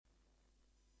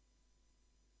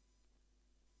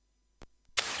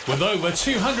with over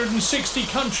 260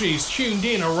 countries tuned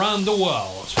in around the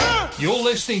world. You're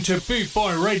listening to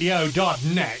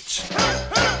bootboyradio.net.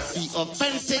 The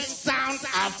authentic sound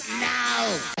of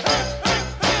now.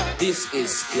 This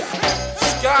is Ska.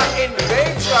 Ska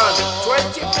Invasion,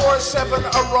 24/7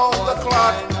 around the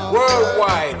clock,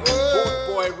 worldwide.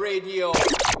 Bootboy Radio.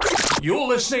 You're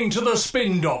listening to The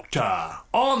Spin Doctor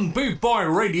on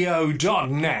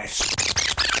bootboyradio.net.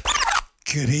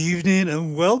 Good evening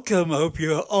and welcome. I hope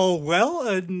you're all well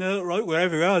and right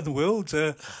wherever you are in the world.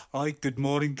 Right, good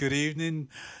morning, good evening,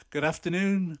 good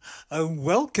afternoon and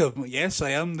welcome. Yes, I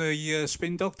am the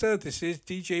Spin Doctor. This is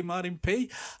DJ Martin P.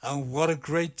 And what a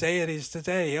great day it is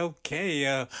today. Okay,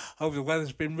 hope the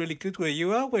weather's been really good where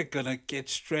you are. We're going to get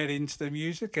straight into the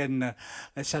music and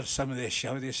let's have some of this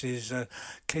show. This is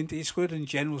Clint Eastwood and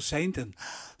General Saint and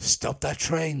Stop That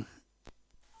Train.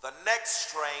 The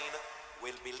next train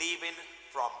will be leaving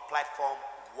from platform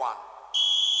 1.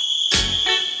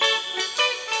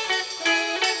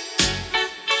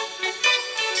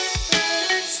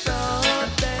 Start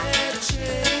that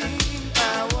train, I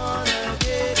wanna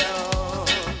get on.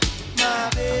 My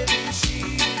baby,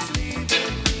 she's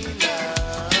leaving me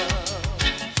now.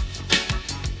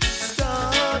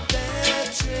 Start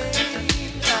that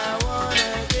train, I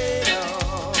wanna get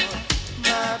on.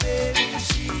 My baby,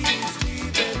 she's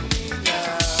leaving me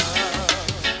now.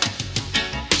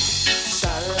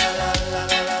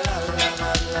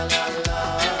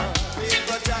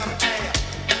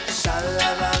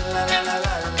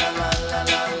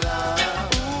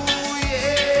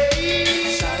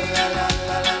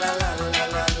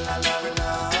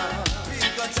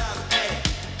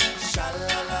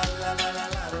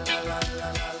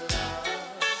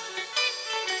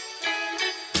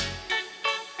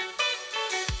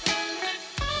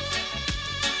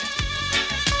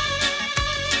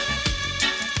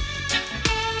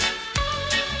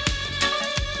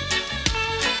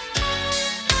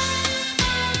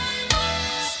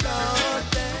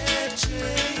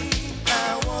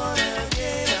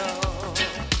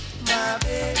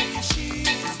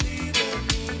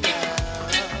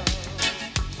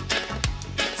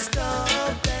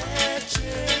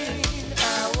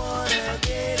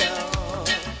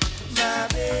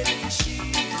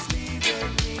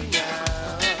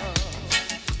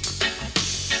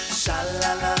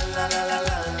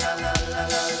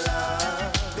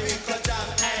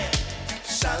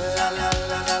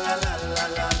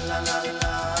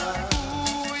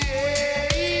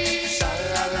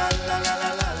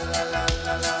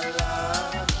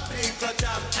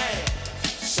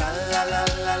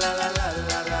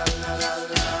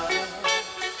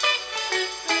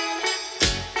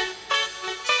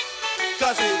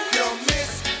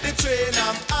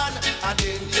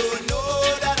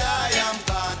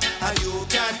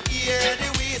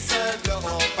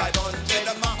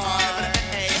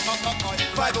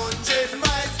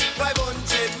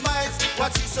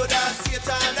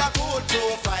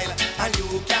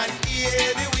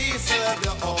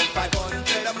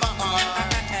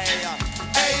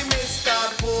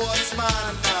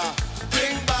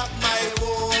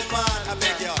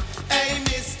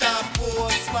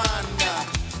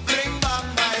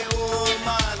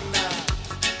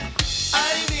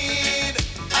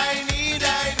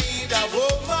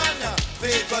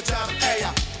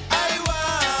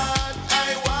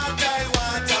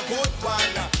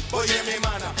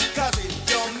 Cause if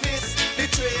you miss the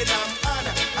train I'm on,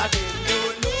 I didn't you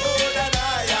know that I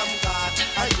am gone.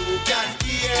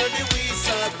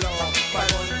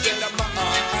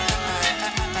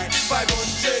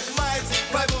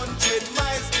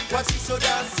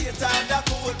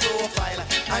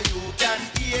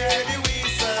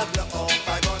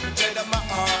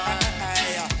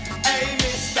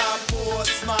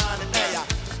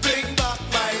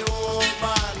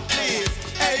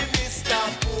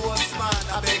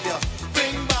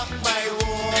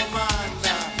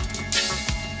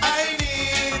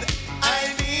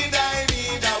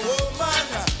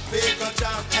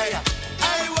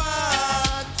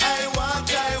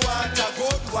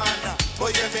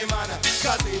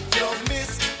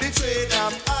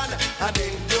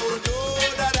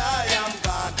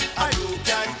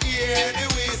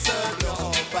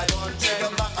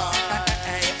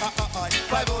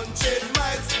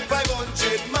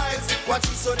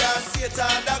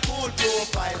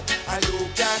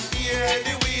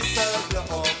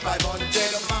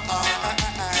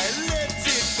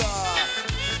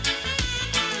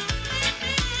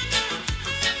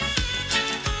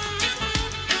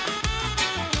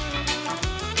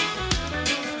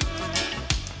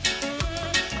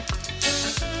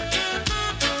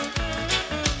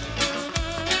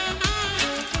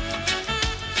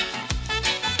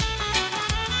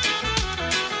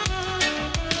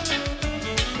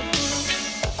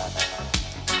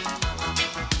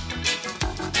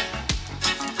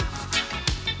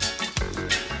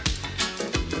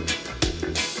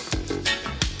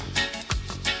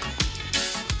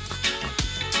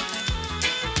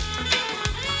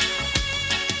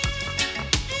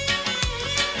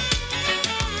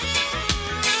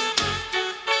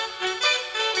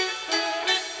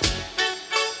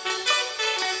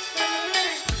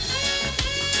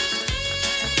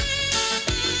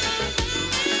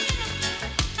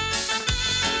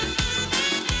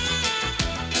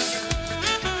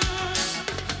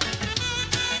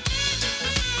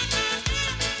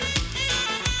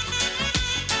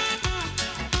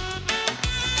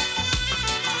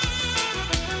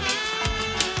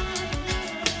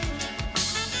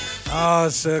 Ah,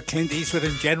 Sir Clint Eastwood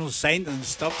and General Saint and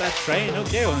Stop That Train.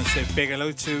 Okay, I want to say a big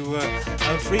hello to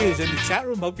Humphrey who's in the chat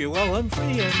room. Hope you're well,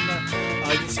 Humphrey.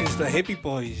 And this is the Hippie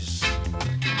Boys.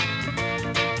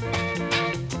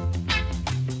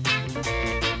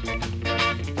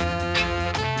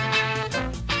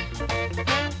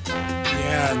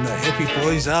 Yeah, and the Hippie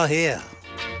Boys are here.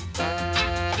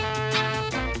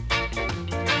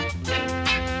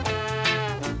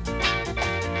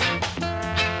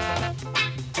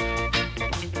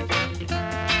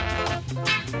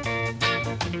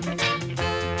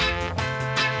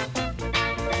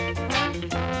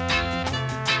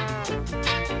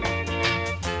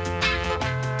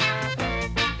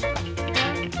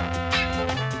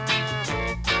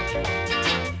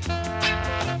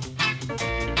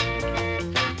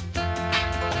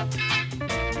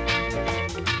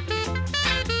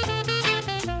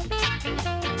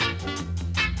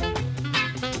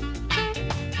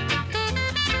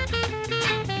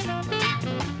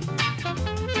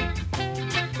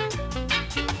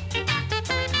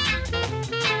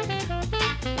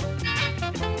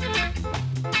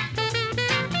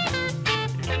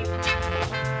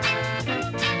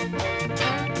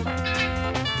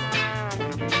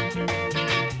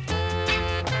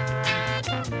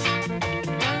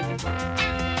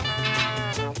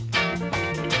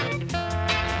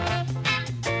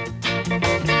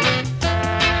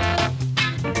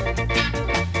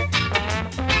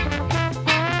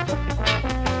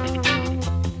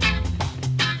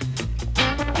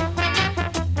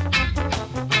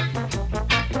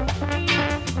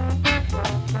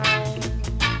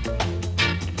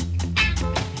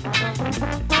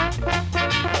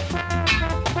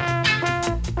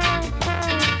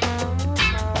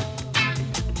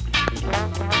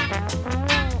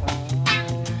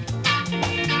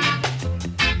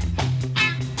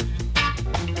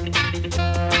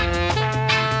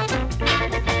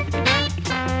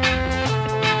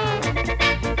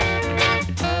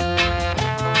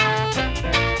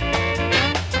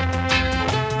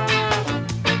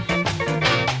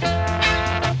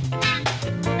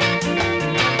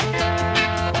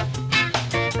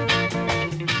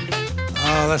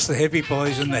 That's the Hippie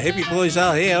Boys, and the Hippie Boys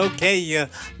are here. Okay,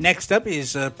 next up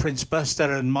is Prince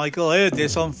Buster and Michael. I heard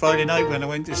this on Friday night when I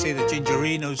went to see the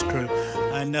Gingerinos crew,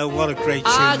 and what a great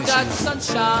tune I this got is.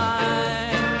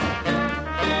 sunshine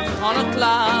on a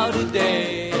cloudy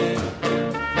day.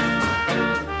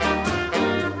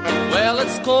 Well,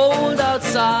 it's cold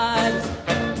outside.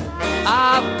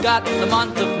 I've got the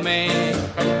month of May.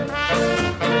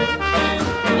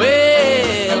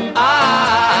 Well,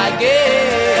 I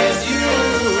guess you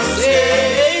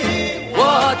say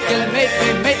what can make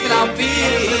me now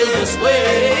feel this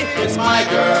way. It's my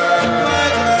girl.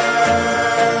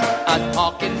 I'm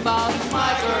talking about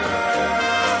my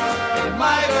girl.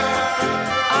 My girl.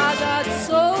 I got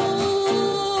so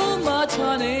much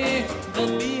honey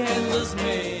that the endless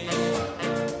me.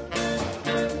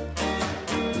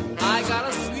 I got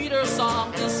a sweeter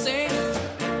song to sing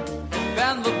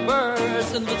than the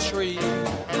birds in the tree.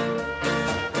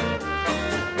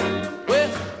 Well,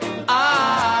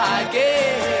 I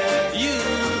guess you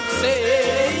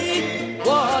say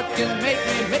what can make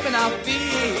me now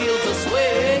feel this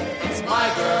way. It's my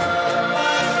girl.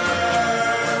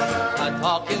 I'm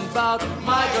talking about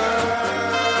my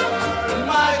girl.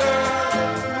 My girl.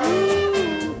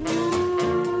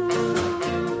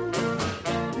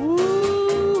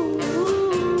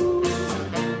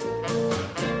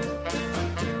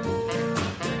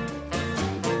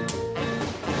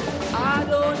 I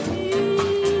don't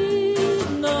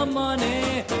need no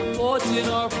money, fortune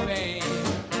or fame.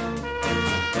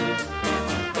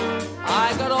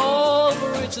 I got all the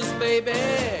riches, baby,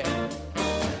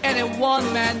 any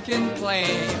one man can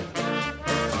claim.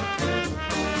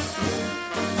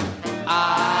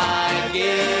 I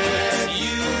guess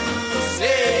you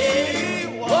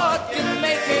say what can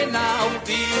make me now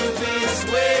feel this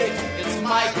way. It's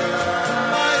my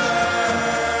girl.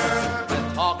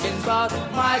 I'm talking about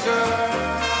my girl.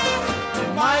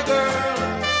 My girl.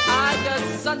 I got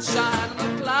sunshine on a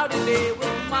cloudy day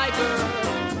with my girl.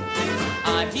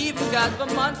 I even got the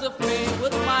month of May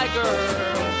with my girl.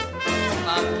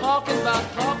 I'm talking about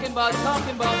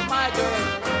my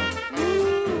girl.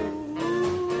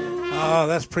 Oh,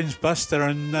 that's Prince Buster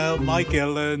and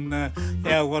Michael, and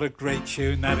yeah, what a great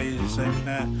tune that is. And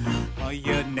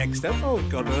next up, we've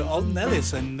got Alton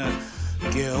Ellis and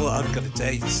Girl, I've Got a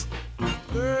Date.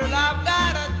 Girl, I've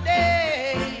got a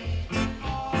date,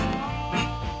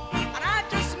 and I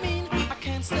just mean I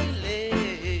can't stay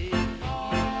late.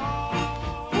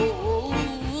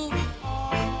 Ooh,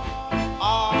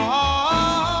 all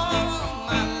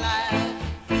my life,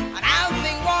 and I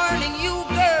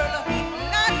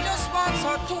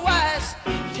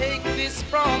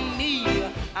from me,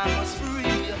 I'm as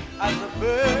free as a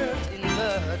bird in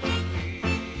the tree.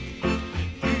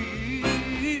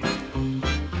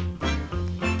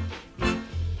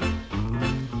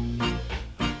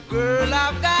 Girl,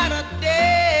 I've got a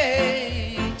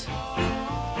date, and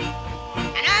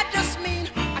I just mean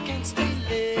I can't stay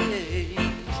late.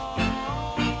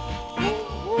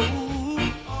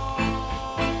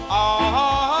 Oh,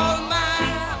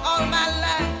 all my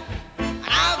life,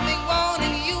 I've been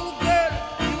wanting you, girl.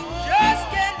 You just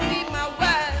can't be my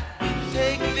wife.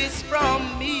 Take this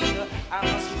from me, I'm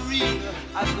as free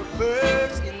as the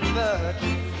birds in the tree.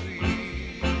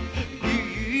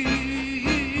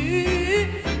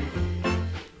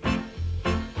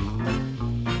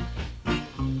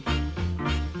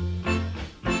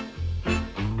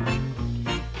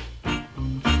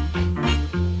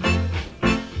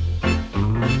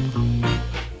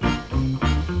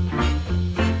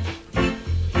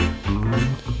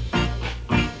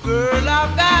 Girl,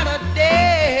 I've got a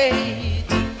date,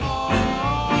 and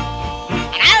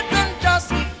I done just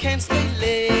can't stay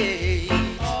late.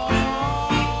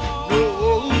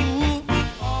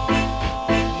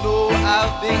 No,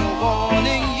 I've been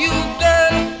wanting you,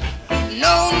 girl.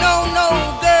 No,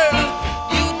 girl,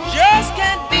 you just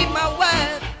can't be my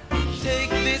wife. Take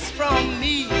this from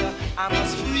me, I'm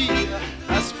as free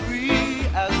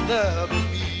as the bee.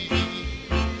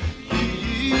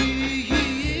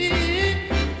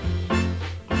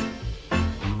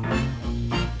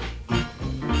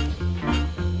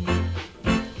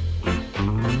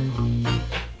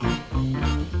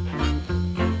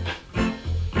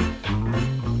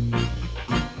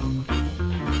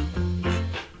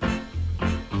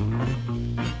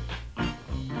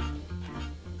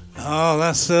 Oh,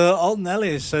 that's Alton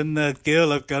Ellis and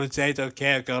girl I've got a date.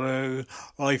 Okay, I've got a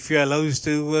few hellos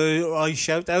to I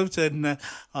shout out, and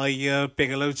I big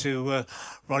hello to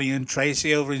Ronnie and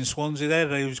Tracy over in Swansea there.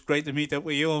 It was great to meet up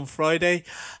with you on Friday,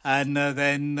 and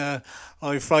then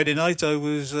Friday night I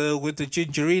was with the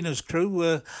Gingerinos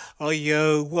crew.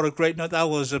 What a great night that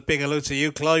was. A big hello to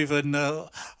you, Clive, and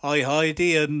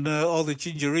Heidi and all the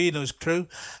Gingerinos crew.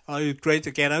 It was great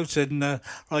to get out, and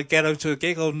I get out to a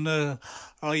gig on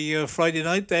Friday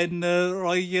night. Then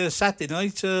Saturday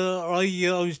night I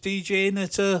was DJing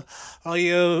at a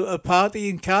party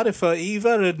in Cardiff for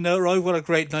Eva, and what a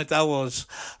great night that was.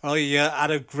 I had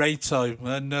a great time,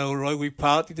 and we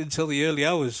partied until the early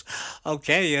hours.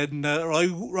 Okay, and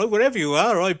wherever you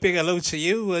are, big hello to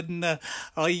you, and I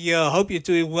hope you're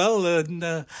doing well.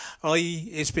 And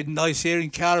it's been nice here in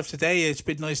Cardiff today. It's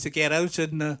been nice to get out,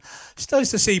 and it's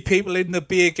nice to see people in the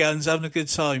beer gardens having a good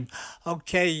time.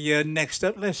 Okay, next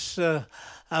up, let's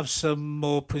have some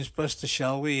more Prince Buster,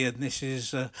 shall we? And this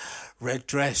is Red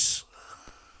Dress.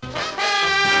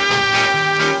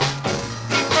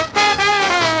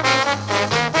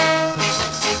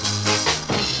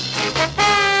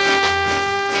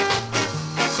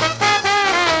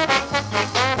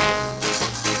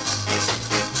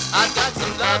 I've got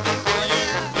some loving for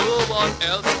you, no one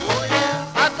else could.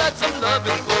 I've got some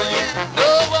loving for you,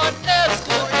 no one else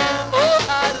could. Oh,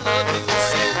 I love you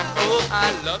so, oh,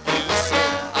 I love you so,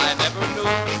 I never knew.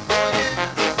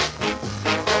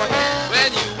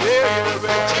 When you wear your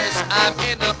red dress, I'm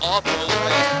in an awful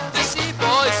way. The sea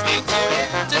boys need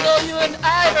to know you and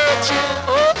I are true.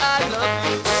 Oh, I love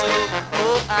you so,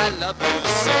 oh, I love you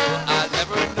so, I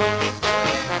never knew.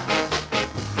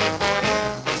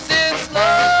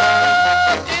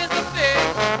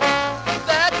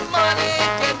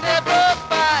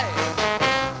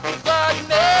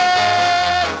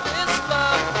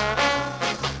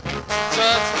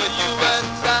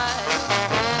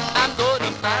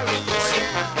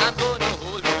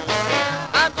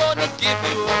 I'm gonna give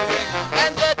you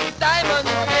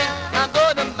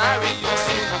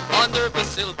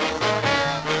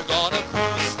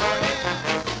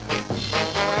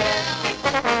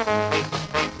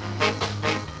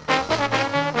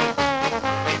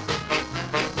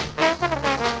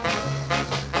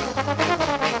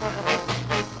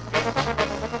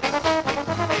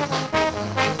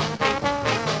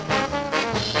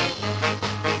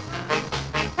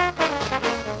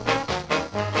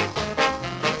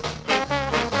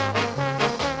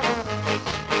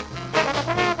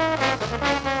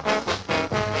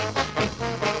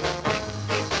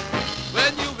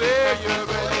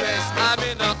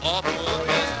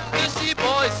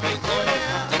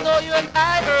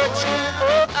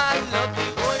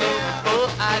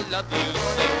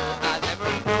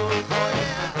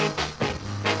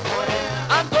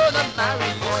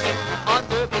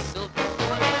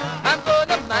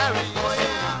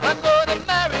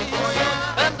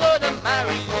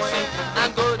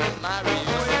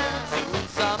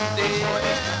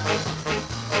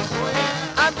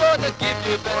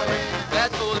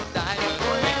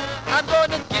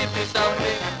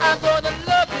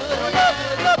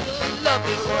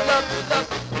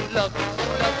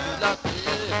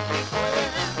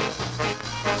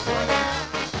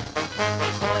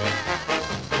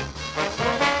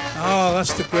Oh,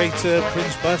 that's the great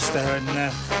Prince Buster. And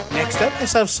next up,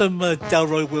 let's have some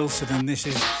Delroy Wilson, and this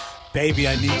is Baby,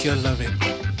 I Need Your Loving.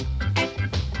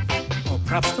 Or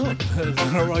perhaps not.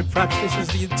 All right, perhaps this is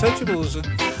the Untouchables, and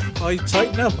I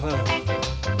tighten up.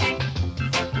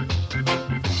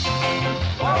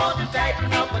 Won't you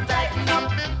tighten up,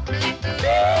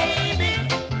 baby?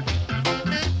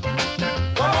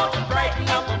 Won't you brighten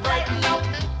up,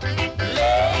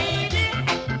 lady?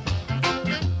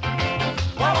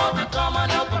 Won't you come on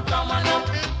up,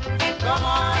 come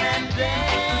on and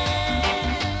dance?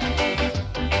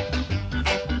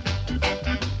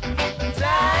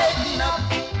 Tighten up,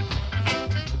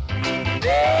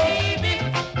 baby.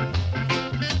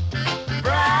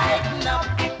 Brighten up.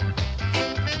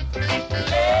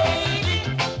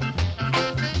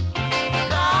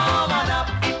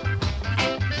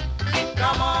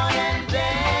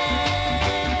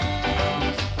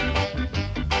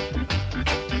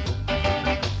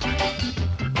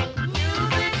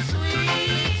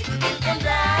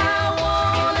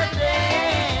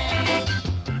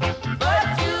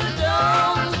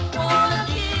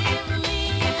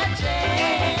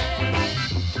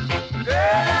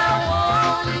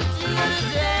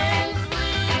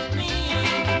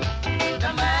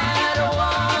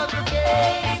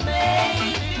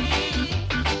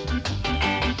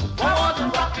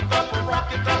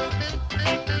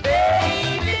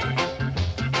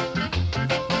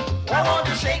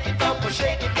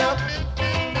 Shake it up,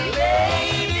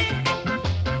 lady.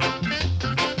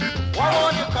 Why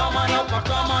won't you come on up,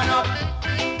 come on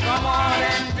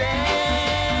and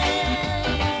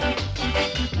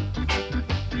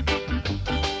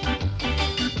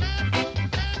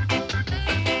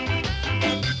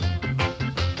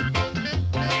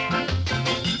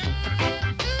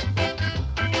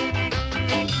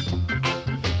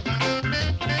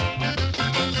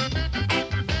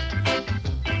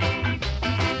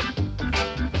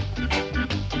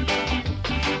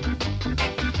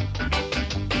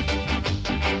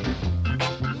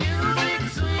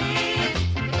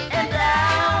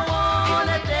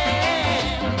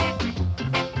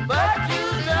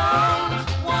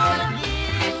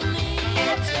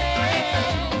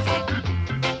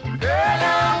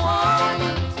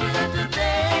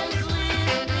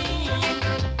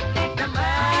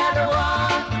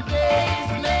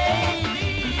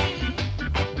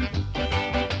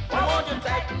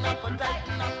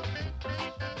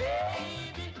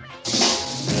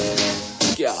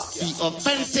The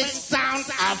authentic sound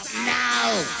of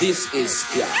now. This is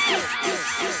Ska.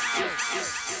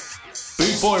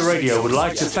 Boot Boy Radio would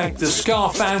like to thank the Ska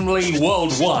family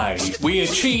worldwide. We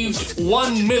achieved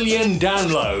 1 million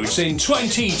downloads in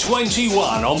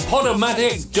 2021 on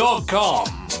Podomatic.com.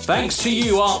 Thanks to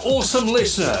you, our awesome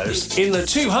listeners in the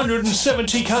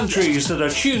 270 countries that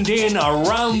are tuned in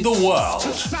around the world.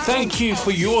 Thank you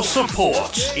for your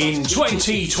support in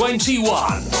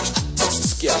 2021.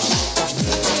 Ska.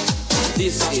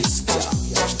 This is Ska.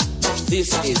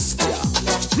 This is Ska.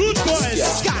 Root Boy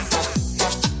Ska.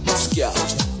 Ska.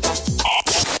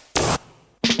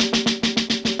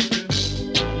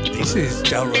 This is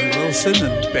Delroy Wilson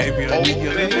and Baby, I Need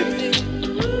Your Loving.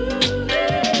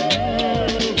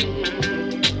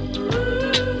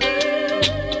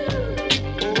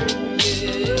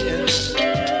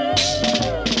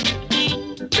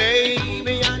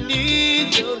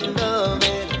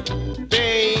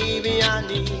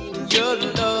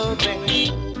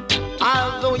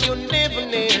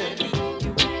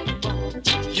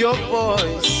 Your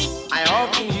voice I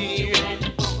often hear.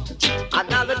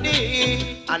 Another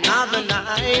day, another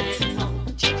night,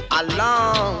 I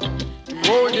long to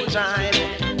hold you tight.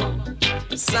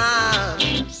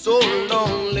 I'm so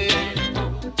lonely.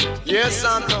 Yes,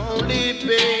 I'm lonely,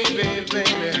 baby,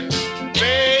 baby.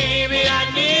 Baby, I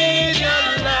need your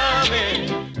loving.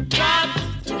 Got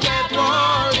to get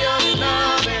all your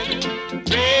loving.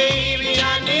 Baby, I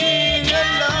need your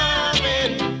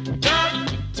loving. Got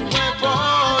to have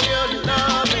all your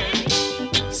loving.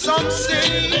 Some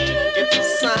say it's a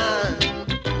sign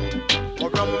for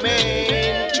a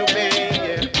man to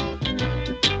make,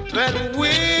 that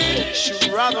we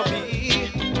should rather be.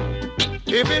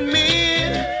 If it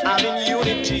means having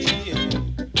unity,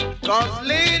 'cause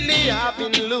lately I've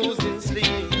been losing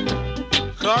sleep,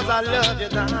 'cause I love you,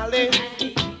 darling,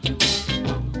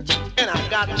 and I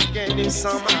got to get it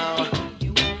somehow.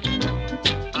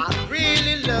 I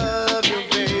really love you,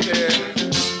 baby.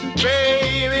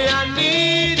 Baby, I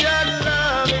need your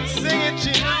love and sing it,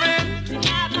 children.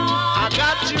 I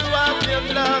got you out there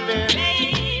loving.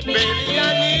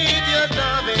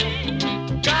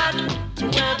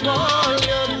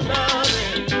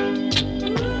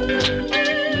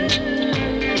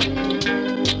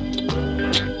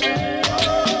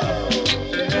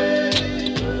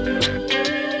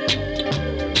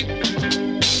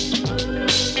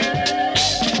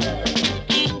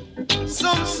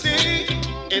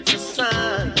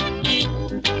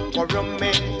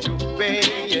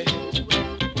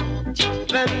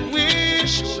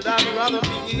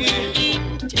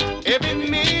 Every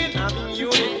minute I'm in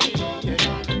unity,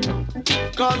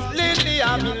 yeah. Cause lately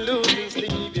I've been losing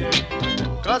sleep, yeah.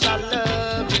 Cause I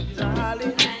love you,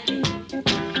 darling.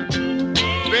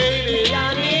 Baby,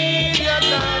 I need your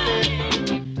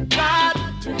loving. Got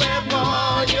to have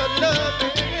all your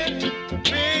loving.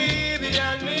 Baby, I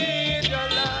need your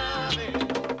loving.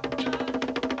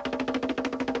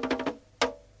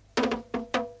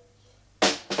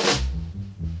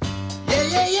 Yeah,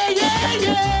 yeah, yeah, yeah,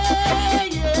 yeah,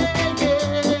 yeah, yeah, yeah.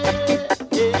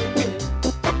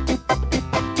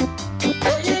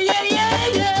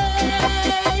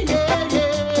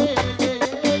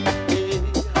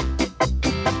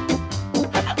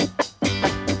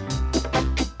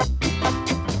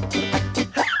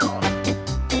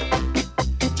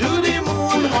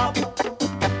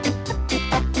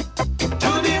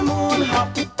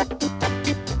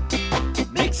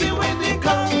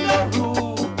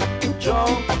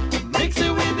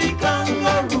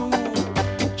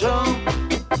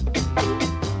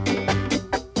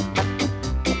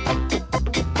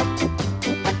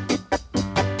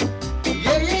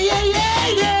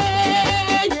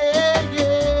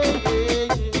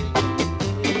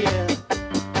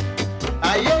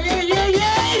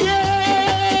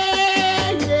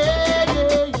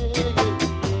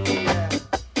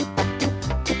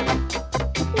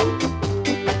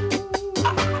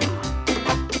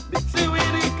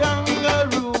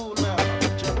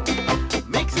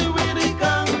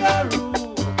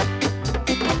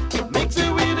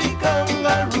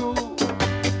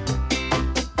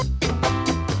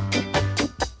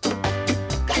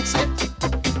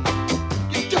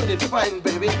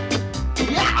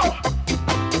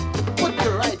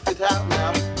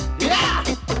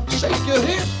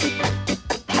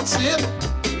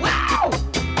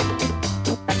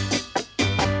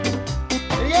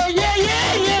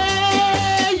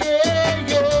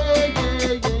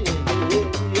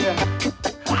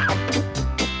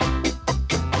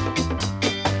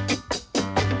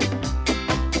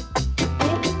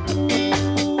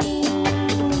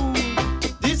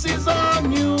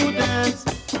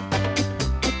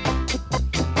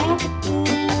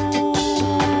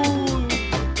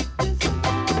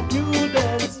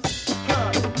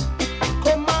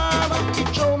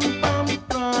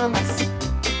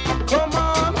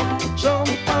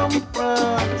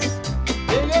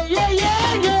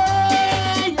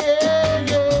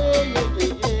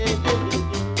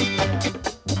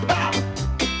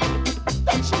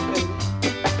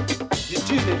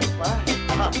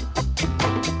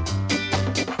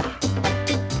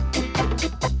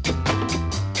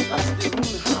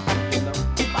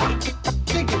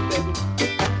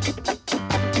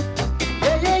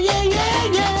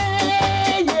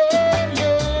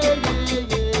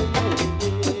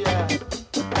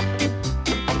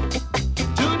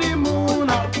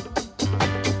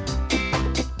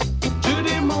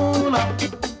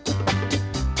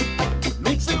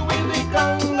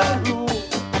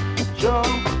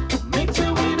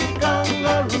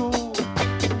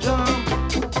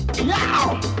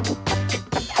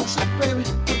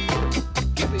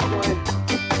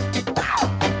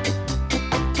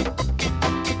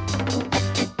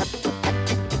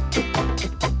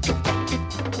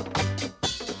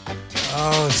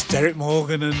 Derek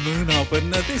Morgan and Moon Hop,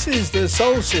 and this is the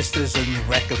Soul Sisters and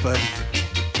Wreck a Buddy.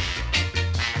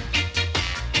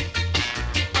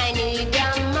 I need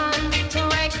a man to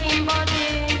wreck him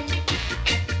body,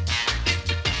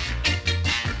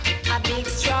 a big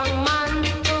strong man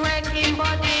to wreck him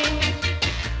body,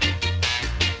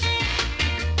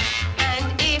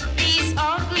 and if he's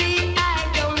ugly I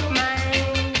don't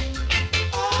mind.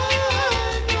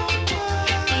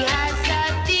 He has a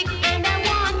dick and I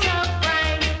want a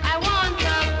bride, I want a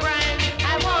bride,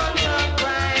 I want a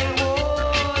bride.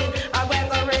 Oh,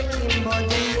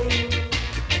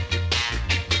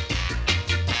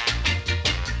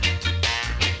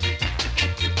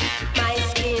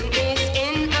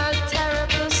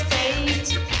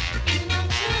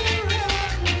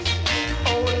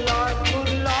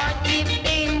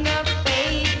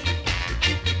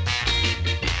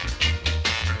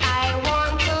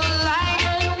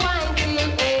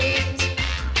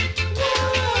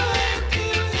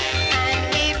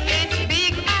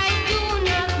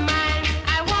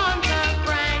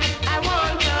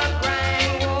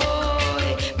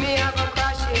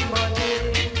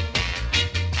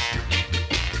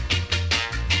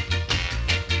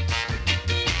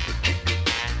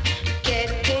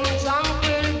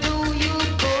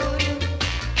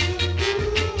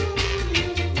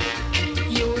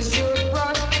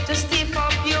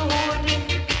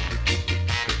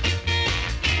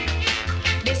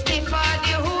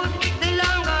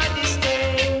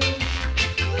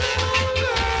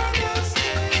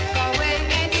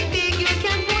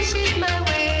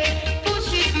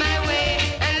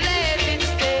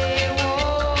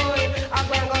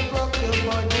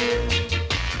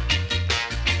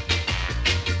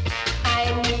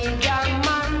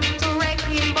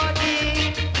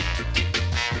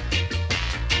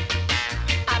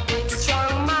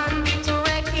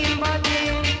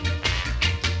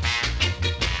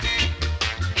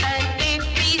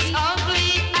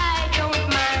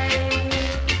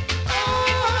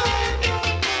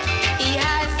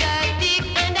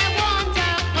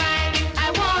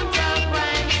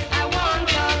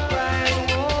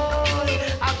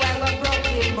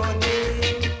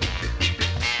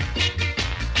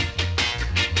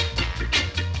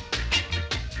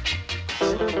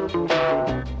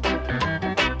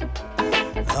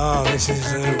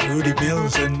 this is Rudy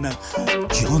Mills and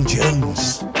John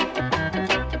Jones.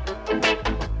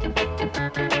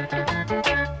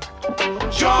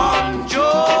 John Jones,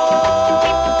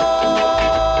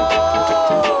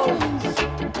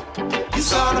 you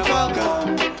son of a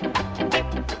gun.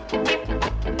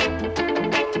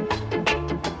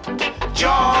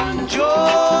 John Jones,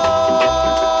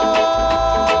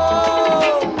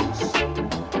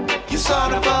 you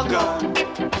son of a gun.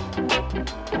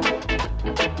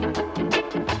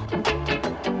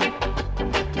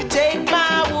 You take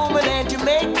my woman and you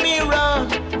make me run.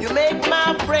 You make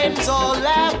my friends all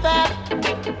laugh at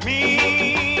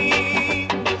me.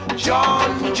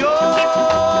 John Jones,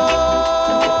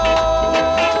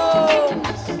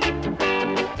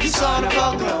 you son of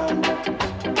a gun.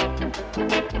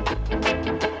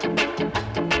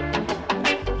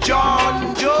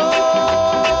 John Jones,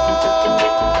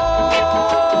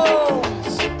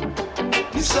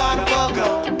 you son of a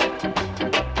gun.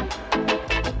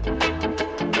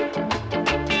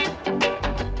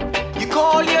 You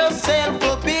call yourself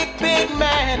a big, big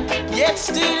man, yet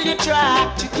still you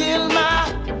try to kill my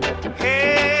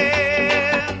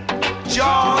head.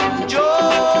 John Jones,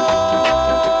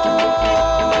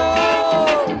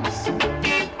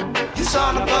 you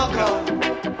son of a gun.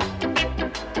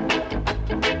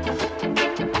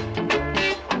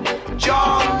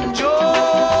 John Jones,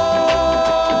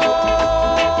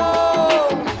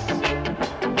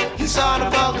 you son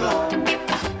of a gun.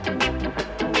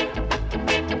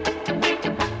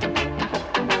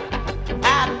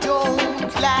 I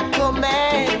don't like a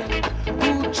man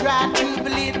who try to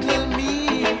belittle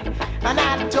me, and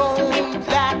I don't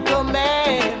like a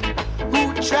man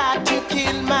who try to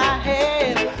kill my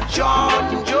head.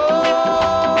 John Jones,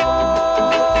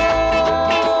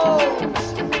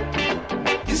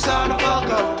 you son of a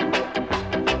gun.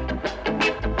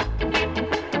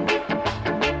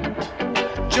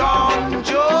 John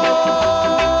Jones,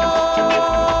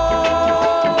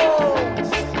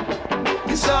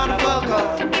 you son of a gun.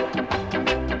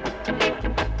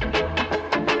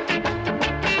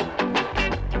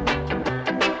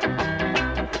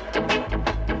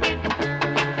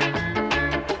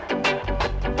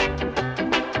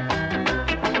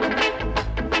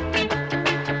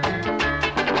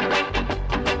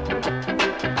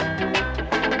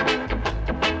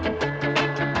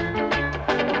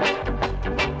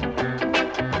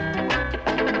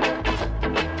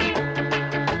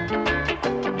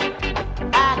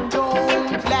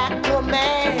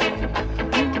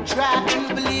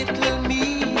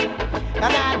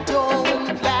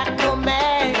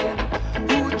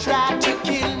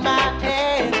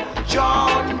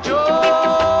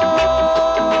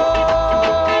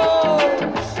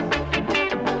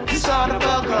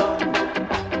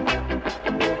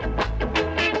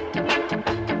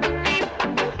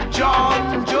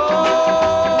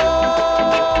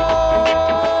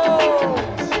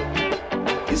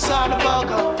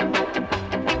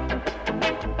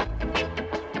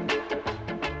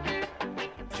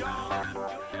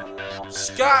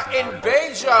 Ska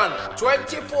Invasion,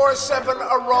 24/7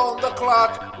 around the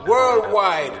clock,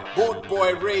 worldwide, Boot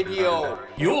Boy Radio.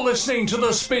 You're listening to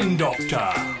The Spin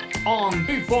Doctor on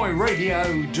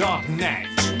bootboyradio.net.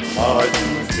 I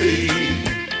can be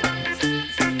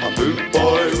a Boot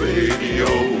Boy Radio.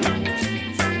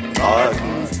 I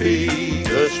can be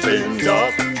the Spin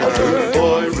Doctor, a Boot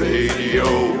Boy Radio.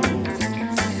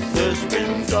 The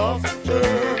Spin Doctor,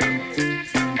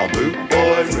 a Boot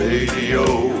Boy Radio.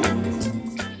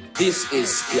 This is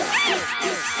Ska.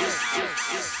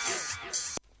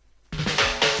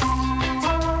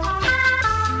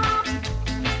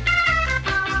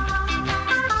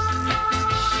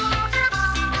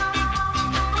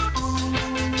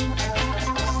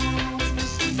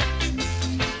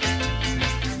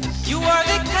 You are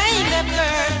the kind of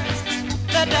girl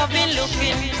that I've been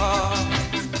looking for.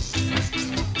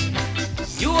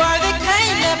 You are the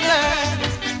kind of girl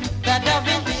that I've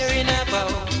been hearing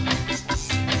about.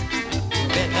 You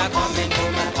better come into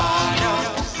my parlor.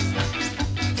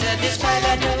 Said this while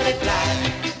I don't reply.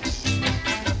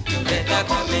 You better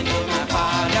come into my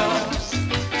parlor.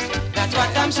 That's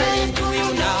what I'm saying to you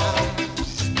now.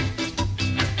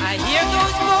 I hear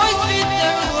those boys with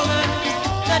their woman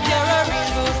that you're a real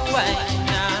good wife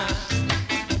now.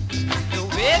 The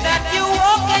way that you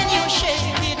walk and you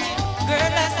shake it,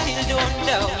 girl, I still don't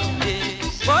doubt it.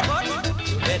 But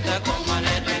you better come and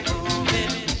let me prove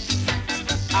it.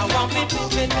 I want me to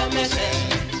prove it for myself.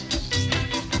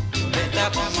 You better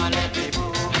come and let me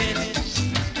prove it.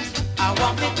 I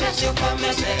want me to test you for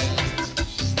myself.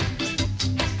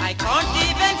 I can't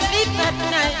even sleep at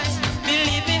night,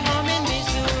 believing I'm in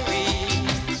misery.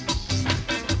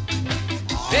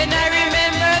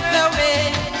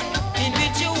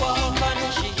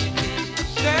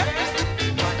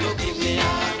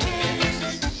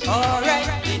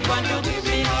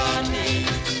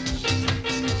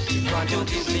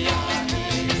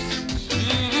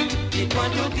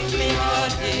 to give me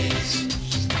heartaches.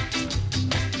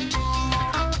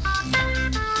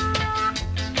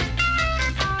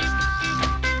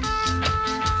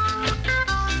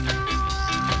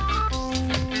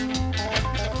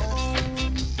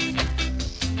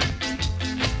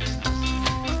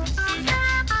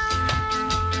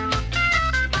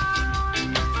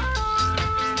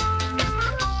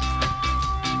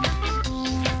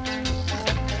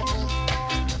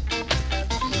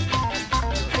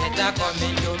 Come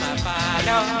into my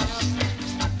parlor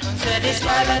and said his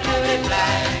father to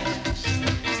reply.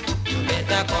 You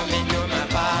better come into my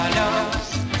parlor.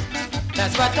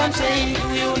 That's what I'm saying to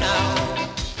you now.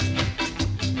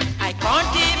 I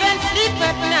can't even sleep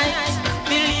at night.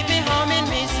 Believe me, home in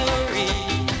Missouri.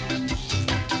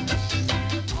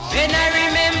 When I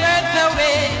remember the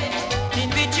way in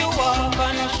which you walk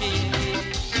on a shade,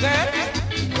 girl,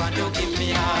 you want to give me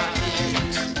heartache.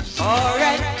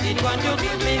 Alright, it want to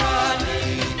give me heartache.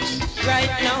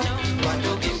 Right now, it want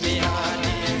to give me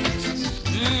heartache.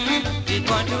 It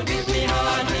want to give me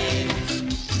heartache.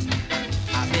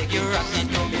 I beg you rock it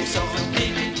to me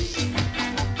something.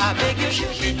 I beg you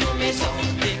shoot it to me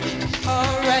something.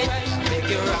 Alright, I beg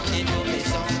you rock it to me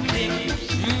something.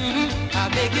 I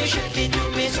beg you shoot it to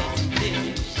me something.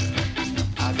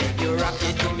 I beg you rock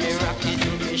it to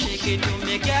me, shake it to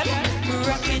me, girl.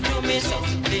 Rock it to me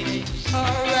something.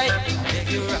 Alright, I beg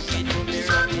you rock it to me,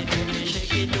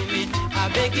 shake it to me. I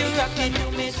beg you rock it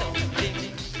to me something.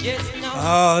 Yes, now.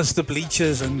 Ah, it's the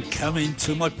Bleachers and Come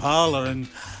Into My Parlour, and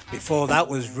before that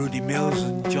was Rudy Mills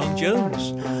and John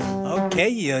Jones.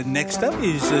 Okay, next up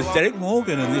is Derek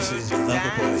Morgan, and this is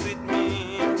Loverboy.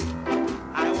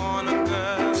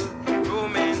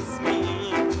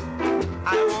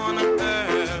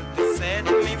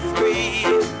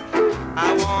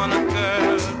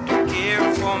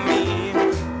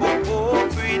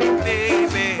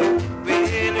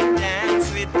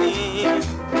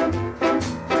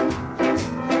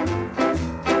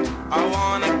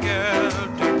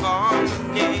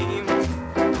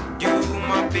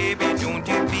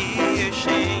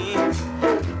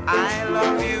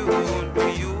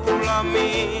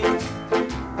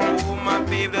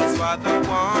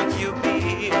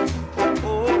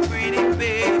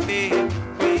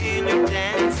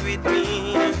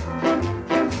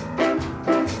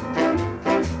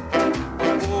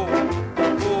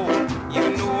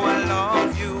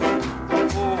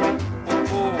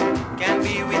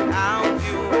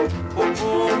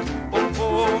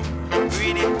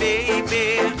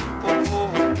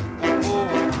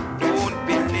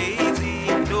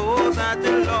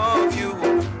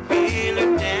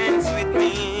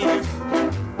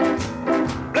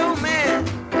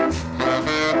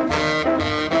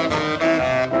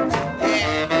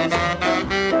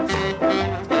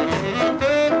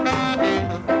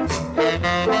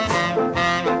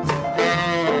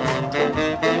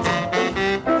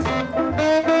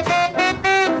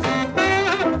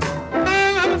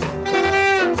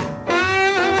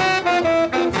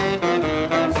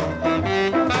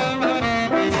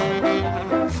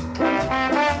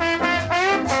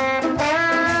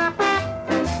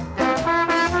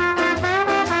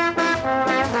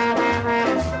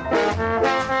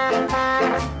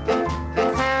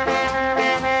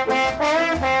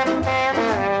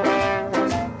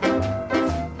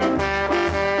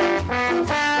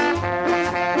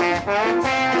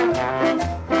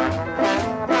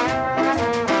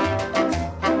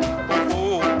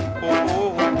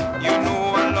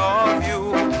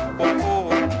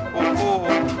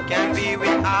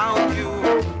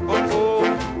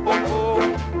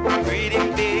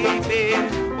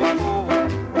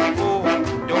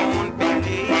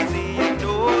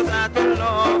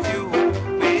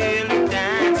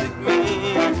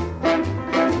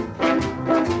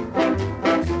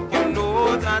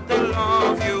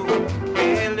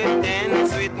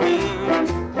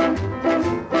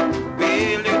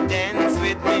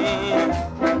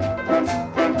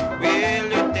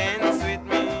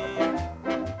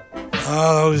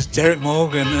 Derek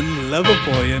Morgan and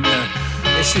Loverboy, and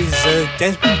this is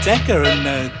Desmond Decker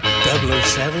and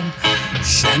 007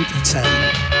 Shantytown.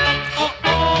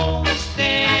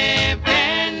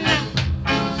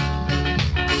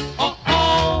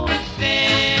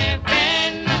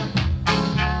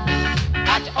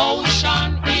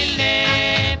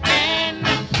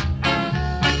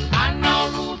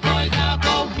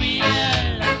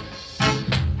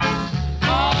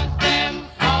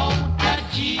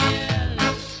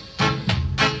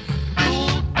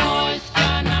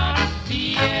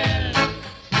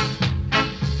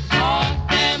 All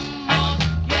them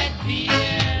must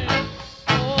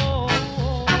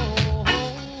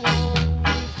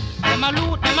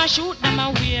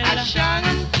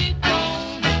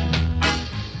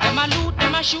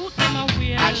shoot them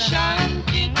away.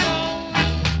 Ashanti town.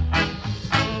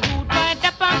 Rude by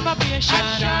the probation.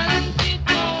 Ashanti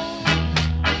town.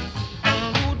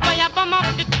 Rude by a bomb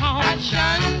up the town.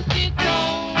 Ashanti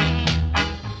town.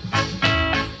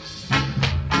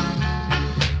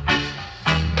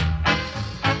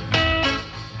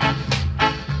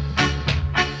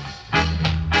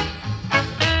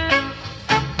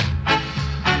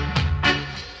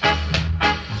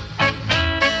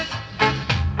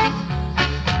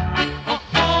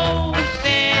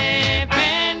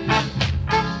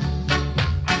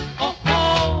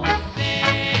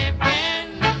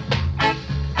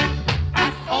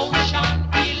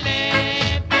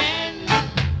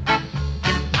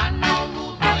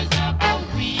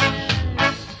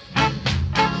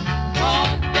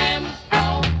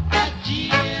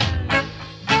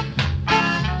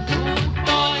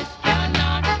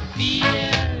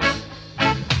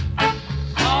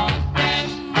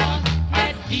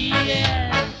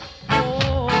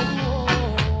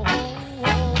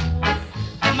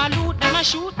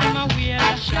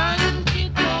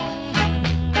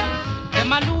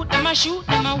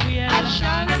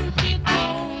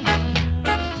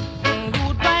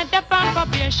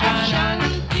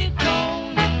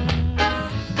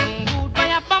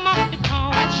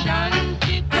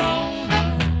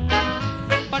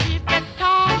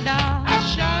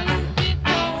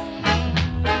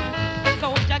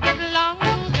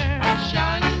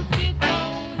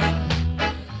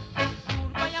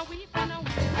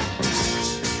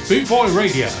 Boot Boy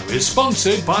Radio is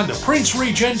sponsored by the Prince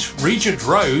Regent, Regent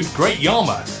Road, Great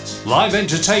Yarmouth. Live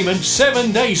entertainment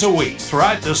 7 days a week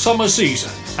throughout the summer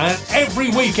season and every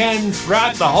weekend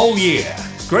throughout the whole year.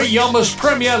 Great Yarmouth's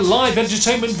premier live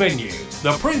entertainment venue,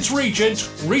 the Prince Regent,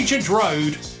 Regent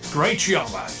Road, Great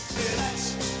Yarmouth.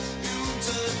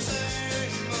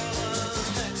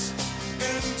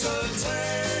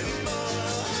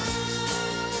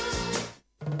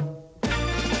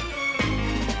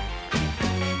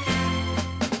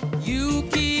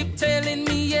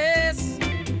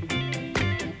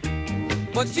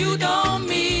 But you don't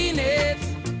mean it.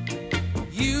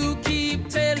 You keep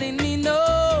telling me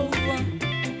no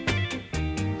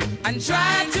and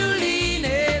try to lean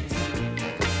it.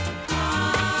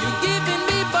 You're giving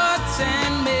me buts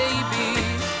and maybe.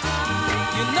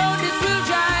 You know this will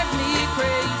drive me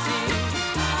crazy.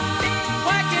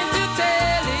 Why can't you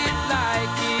tell it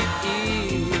like it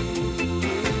is?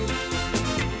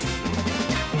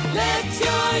 Let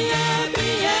your yeah be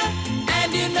yeah,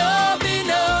 and you know be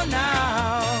no now.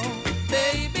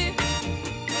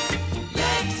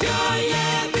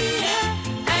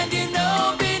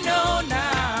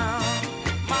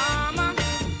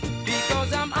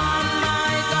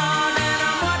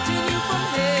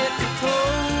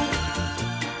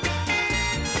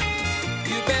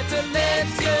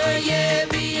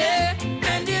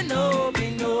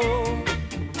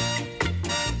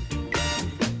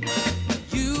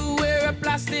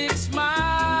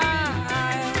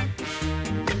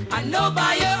 Know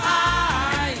by your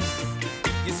eyes,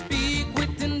 you speak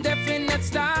with indefinite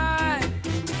style.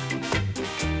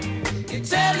 You're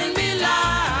telling me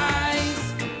lies.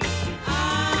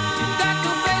 You've got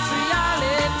to face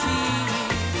reality.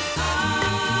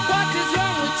 What is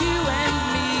wrong with you and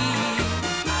me?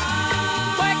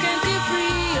 Why can't you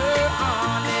free your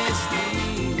honesty?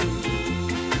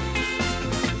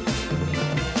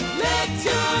 Let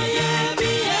your yeah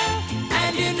be yeah,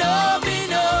 and you know be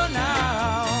no now.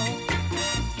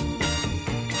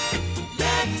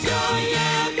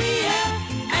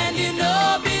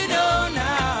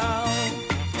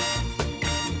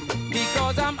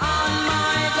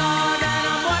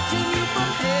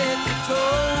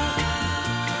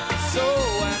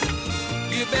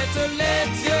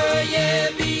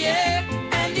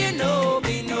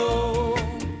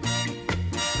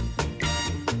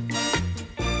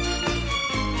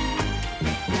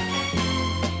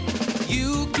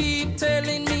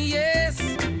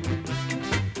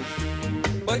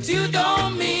 But you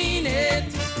don't mean it.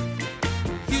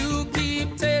 You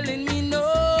keep telling me no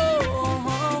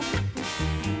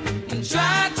and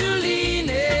try to lean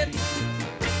it.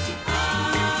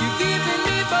 You're giving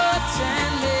me buts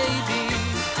and maybe.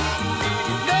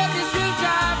 You know this will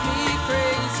drive me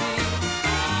crazy.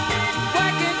 Why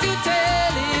can't you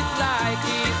tell it like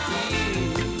it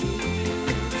is?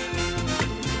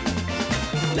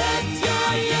 Let your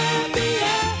yeah be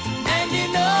yeah, and you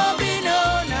know be no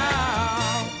now.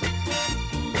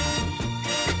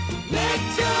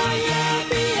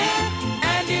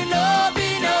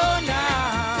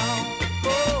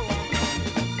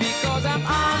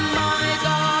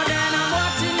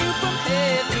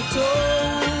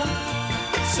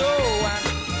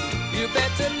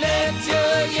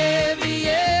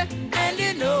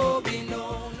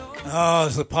 Oh,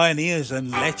 it's the Pioneers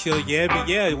and Let Your Yeah Be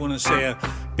Yeah. I want to say a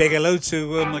big hello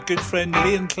to my good friend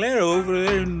Lee and Claire over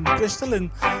there in Bristol and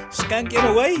skanking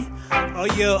away. I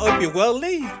hope you're well,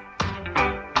 Lee.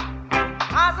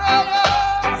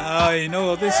 You know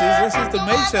what this is? This is the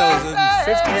Maytals and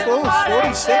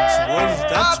 5446 was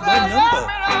That's My Number.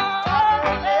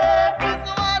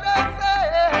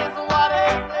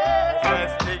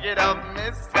 Stick it up,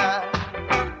 mister.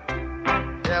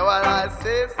 Yeah, what I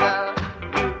say, sir.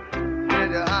 Get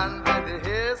your hands in the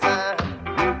hair, sir.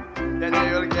 Then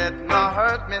you'll get no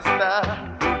hurt, mister.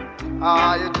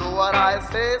 You do what I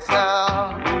say,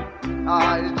 sir.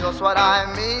 It's just what I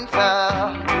mean, sir.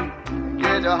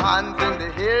 Get your hands in the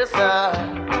hair, sir.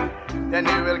 Then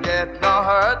you will get no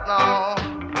hurt, no.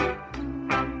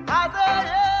 I say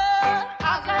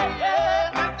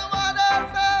yeah, that's what I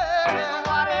say, that's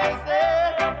what I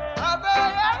say. I say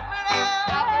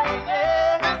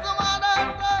yeah, that's what I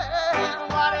say, that's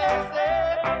what I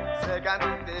say. Second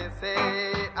thing they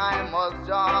say, I must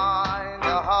join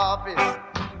the office.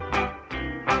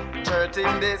 Third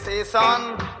thing they say,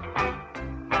 son,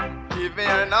 give me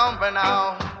your number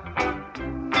now.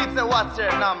 It's a what's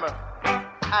your number?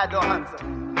 I don't answer.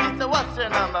 It's a what's your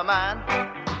number, man?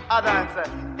 I don't answer.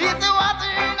 It's a what's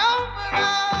your number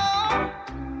now?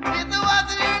 It's a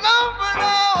what's your number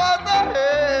now? I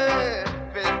say,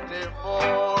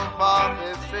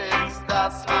 5446,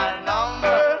 that's my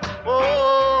number.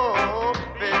 Oh,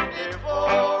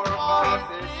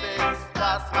 5446,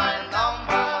 that's my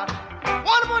number.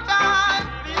 One more time.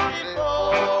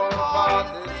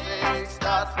 5446,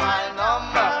 that's my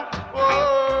number.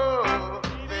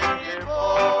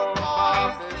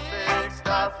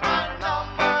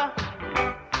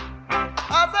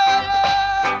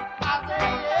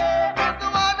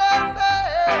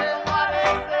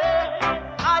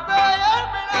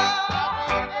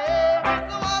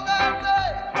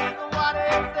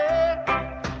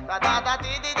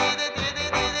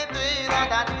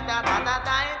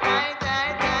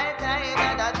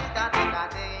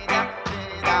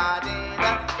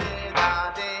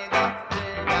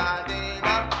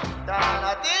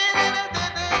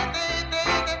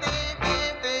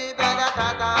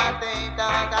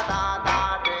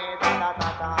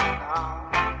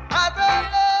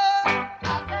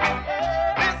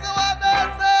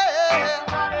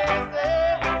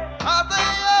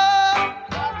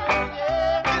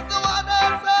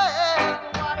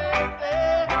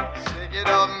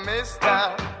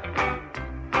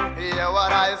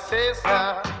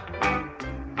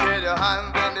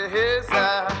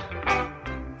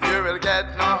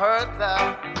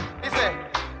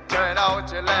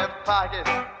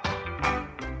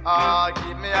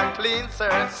 Give me a clean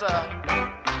shirt, sir.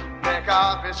 Take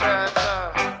off your shirt,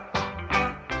 sir.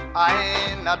 I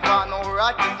ain't not got no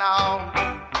racket now.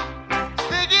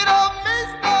 Stick it up,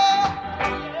 mister.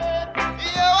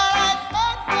 Yeah, what I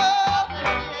said, sir.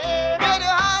 Get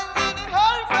your hands in the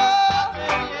hole, sir.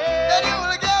 Then you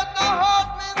will get no hurt,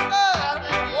 mister.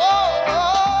 Whoa,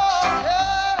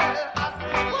 yeah.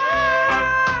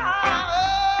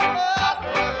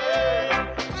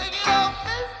 Stick it up,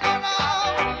 mister,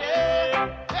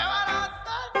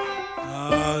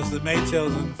 now. It's the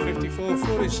Maytals and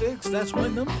 5446. That's my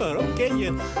number. Okay,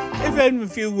 yeah. If any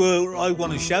of you I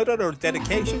want a shout out or a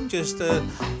dedication, just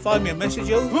find me a message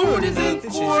over. This is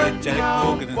Jack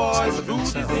Morgan and Sullivan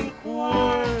Sound.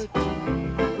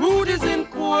 Rude is in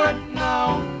court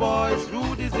now, boys.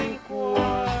 Rude is in court.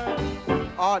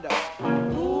 Order.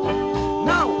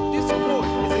 Now this court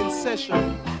is in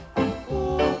session,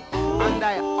 and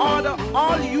I order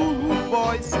all you rude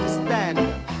boys to stand.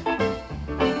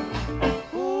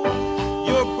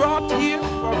 You're brought here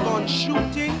for gun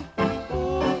shooting,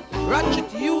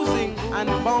 ratchet using, and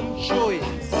bomb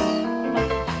showings.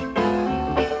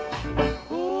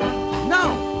 Now,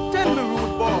 tell me,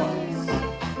 rude boys,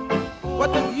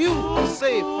 what have you to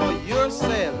say for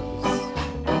yourselves?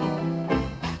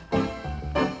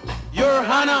 Your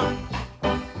Honor,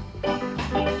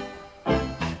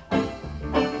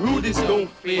 rudies don't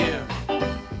fear.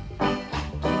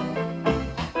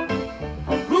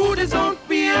 Rudies don't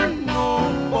fear,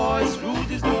 no, boys,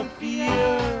 rudies don't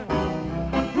fear.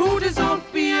 Rudies don't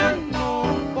fear, no,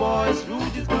 boys,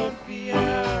 rudies don't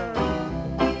fear.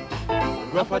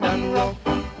 Rougher than rough,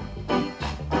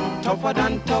 tougher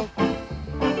than tough,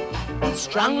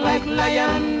 strong like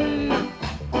lion,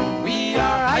 we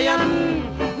are iron.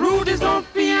 Rudies don't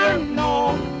fear,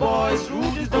 no, boys,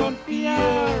 rudies don't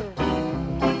fear.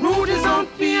 Rudies don't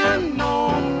fear,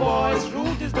 no, boys,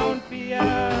 rudies don't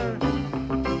fear.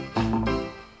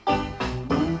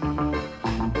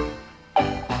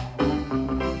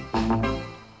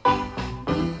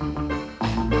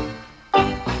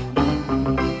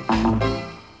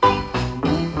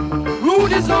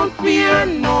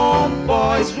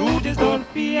 rudies don't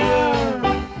fear.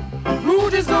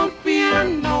 Rudies don't fear,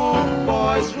 no,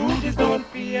 boys, rudies don't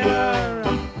fear.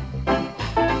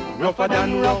 Rougher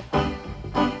than rough,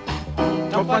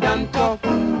 tougher than tough,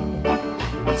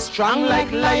 strong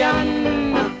like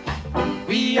lion.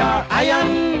 We are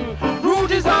iron,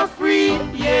 rudies are free,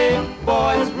 yeah,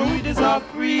 boys, rudies are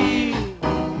free.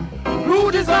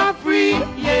 Rudies are free,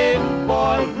 yeah,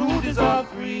 boys, rudies are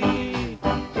free.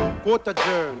 Quote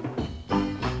adjourn.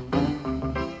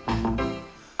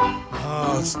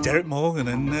 Oh, it's Derek Morgan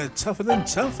and Tougher Than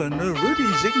Tough and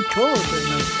Rudy's in court.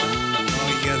 And,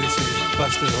 oh yeah, this is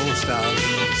Busters All Stars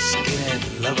and Skinhead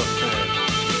Love Affair.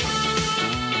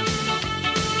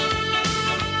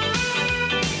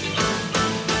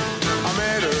 I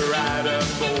met her at a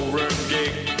ballroom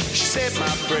gig. She said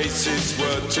my braces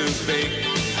were too big.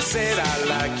 I said I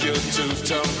like your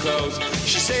two-tone clothes.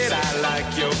 She said I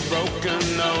like your broken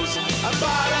nose. I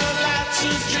bought her lots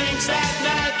of drinks that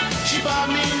night. She bought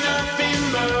me nothing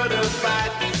but a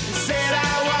fight. And said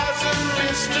I wasn't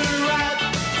Mr. Right.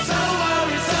 It's over,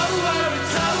 it's over,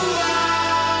 it's over.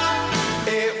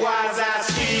 It was a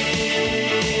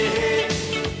skinhead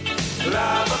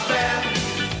love affair.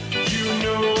 You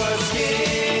know a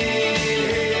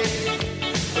skinhead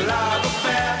love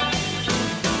affair.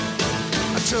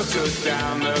 I took her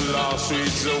down the last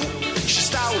resort. She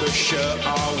stole a shirt, I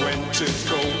went to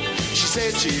court. She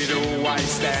said she'd always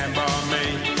stand by me,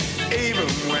 even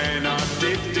when I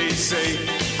did DC.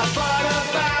 I thought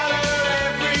about her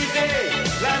every day,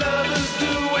 like others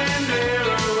do when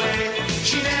they're away.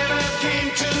 She never came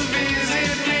to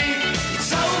visit me.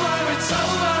 It's over, it's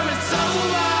over, it's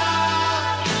over.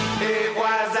 It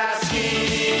was a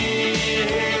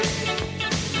skinhead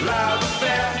love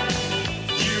affair.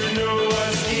 You know a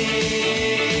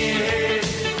skinhead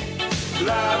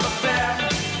love affair.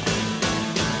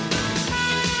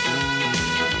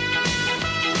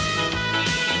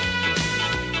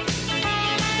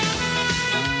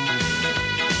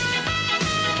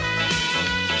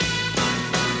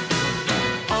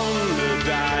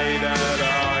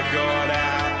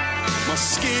 My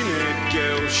skinny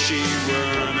girl, she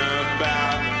weren't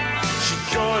about. She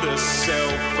got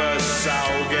herself a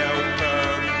soul girl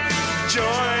perm,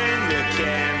 joined the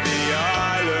Candy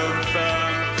Island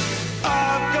firm. I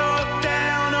got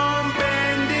down on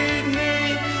bended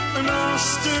knee and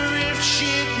asked her if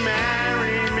she'd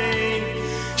marry me.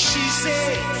 She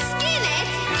said, Skinhead,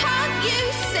 can't you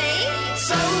see?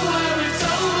 it's over, it's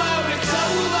over, it's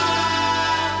over.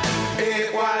 It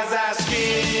was a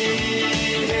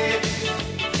skinhead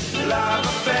love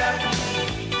affair.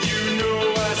 You know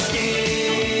a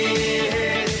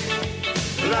skinhead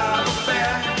love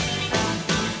affair.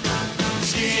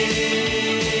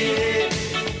 Skinhead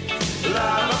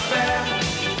love affair.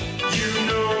 You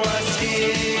know a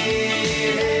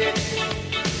skinhead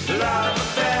love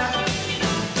affair.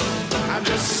 I'm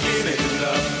just skinny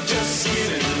love, just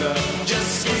skinny love,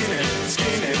 just skinny,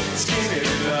 skinny, skinny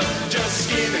love, just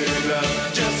skinny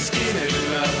love, just skinny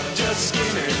love, just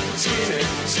skinny, skinny,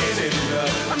 skinny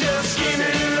love. I'm just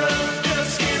skinny love,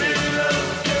 just skinny love,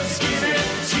 just skinny,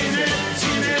 skinny,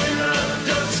 skinny love,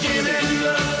 just skinny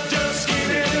love, just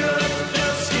skinny love,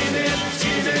 just skinny,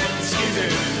 skinny, skinny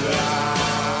love.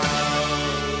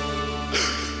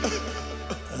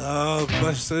 Oh,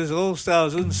 Busters All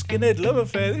Stars and Skinhead Love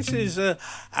Affair. This is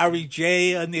Harry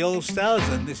J and the All Stars,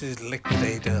 and this is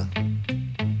Liquidator.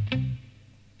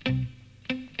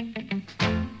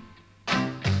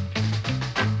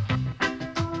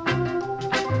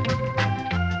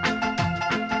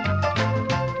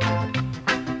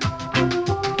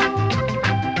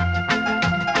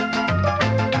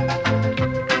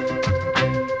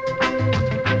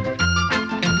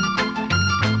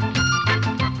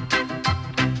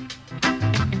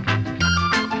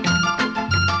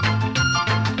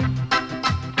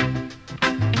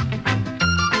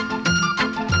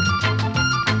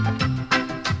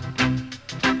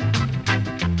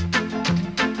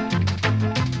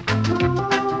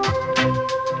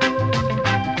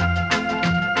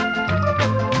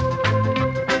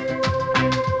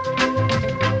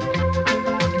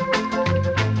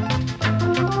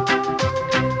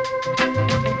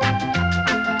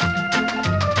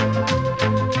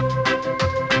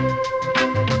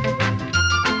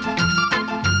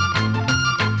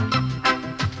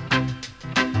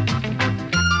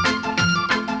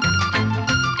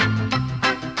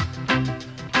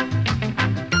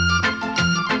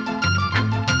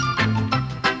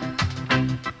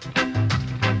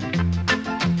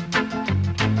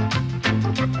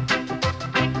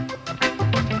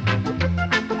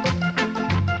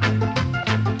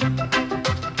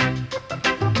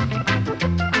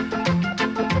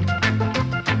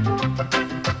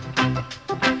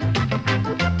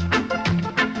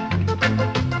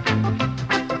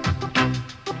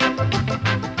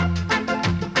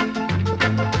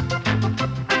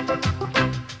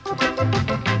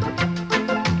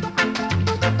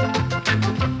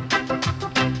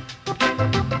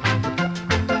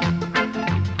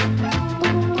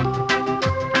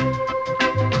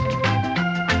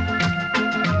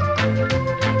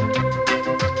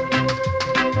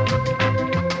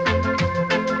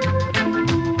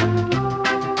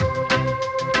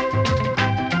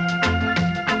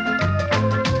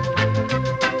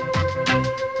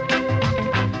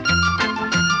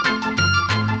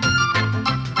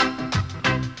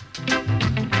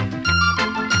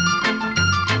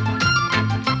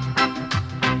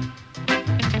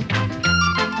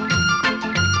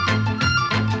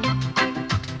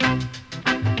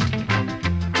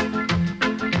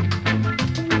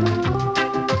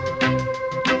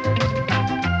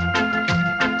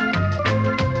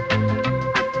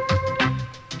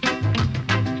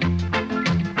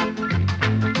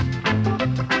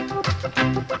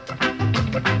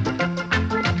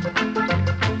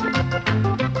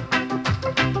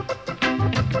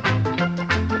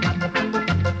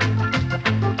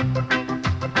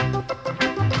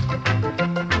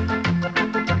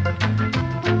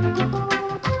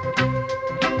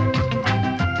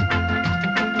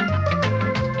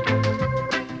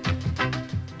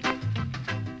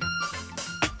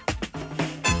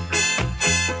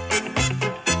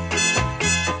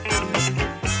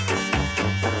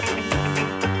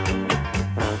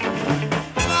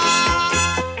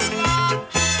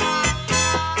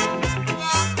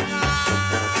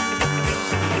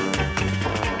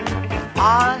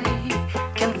 I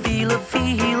can feel a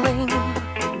feeling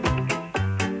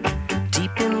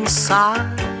deep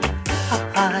inside,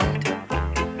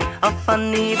 a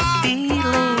funny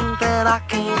feeling that I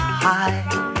can't hide.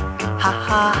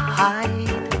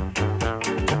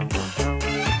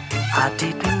 I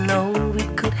didn't know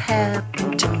it could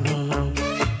happen to me.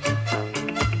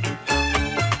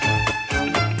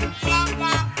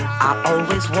 I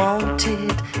always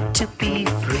wanted to be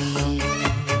free,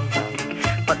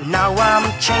 but now I'm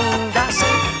chained. I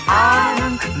said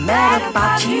I'm mad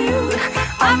about you,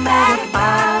 I'm mad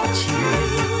about you.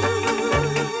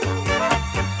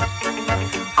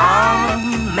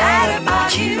 I'm mad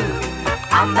about you,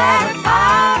 I'm mad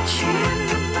about you.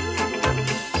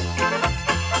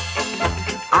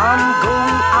 I'm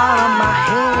going out of my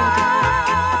head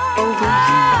over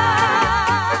you,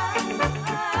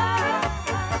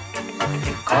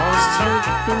 'cause you've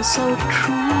been so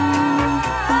true.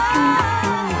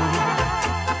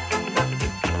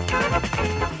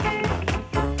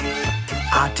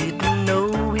 I didn't know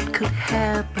it could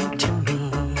happen to me.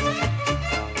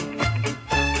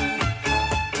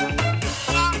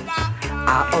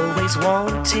 I always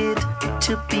wanted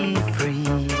to be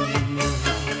free,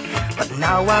 but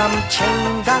now I'm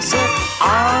chained. I said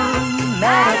I'm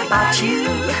mad about you,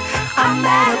 I'm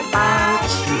mad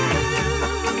about you.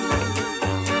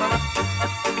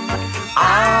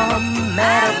 I'm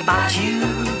mad about you,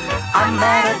 I'm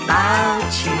mad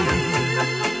about you.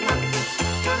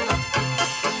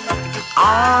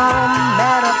 I'm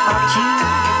mad about you,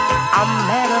 I'm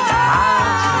mad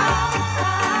about you.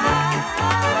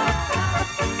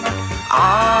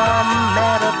 I'm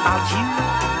mad about you,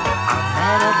 I'm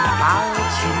mad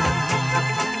about you.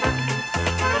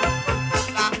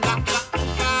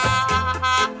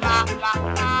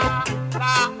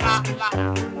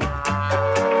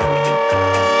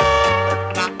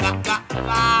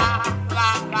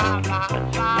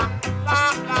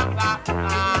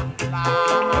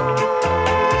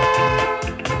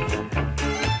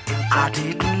 I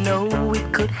didn't know it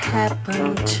could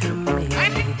happen to me.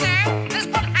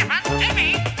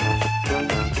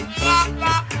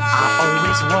 I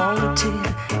always wanted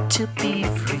to be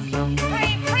free,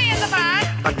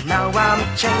 but now I'm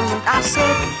chained. I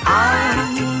said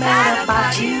I'm mad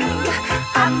about you,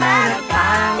 I'm mad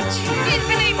about you.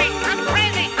 Believe me, I'm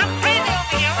crazy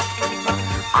over you.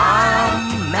 I'm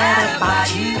mad about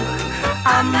you,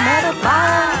 I'm mad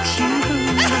about you.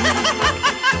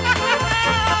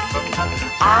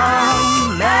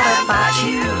 I'm mad about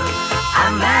you,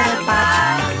 I'm mad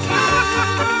about you.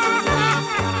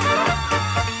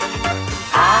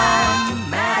 I'm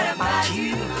mad about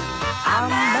you, I'm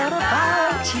mad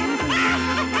about you.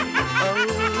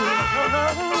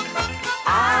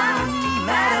 I'm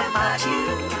mad about you,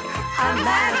 I'm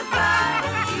mad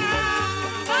about you.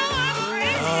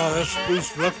 Ah, that's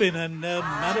Bruce Ruffin and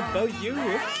Mad About You.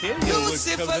 Okay,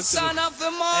 Lucifer, son of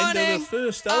the morning,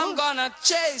 I'm gonna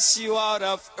chase you out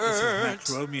of earth. Max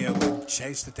Romeo will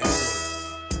Chase the Devil.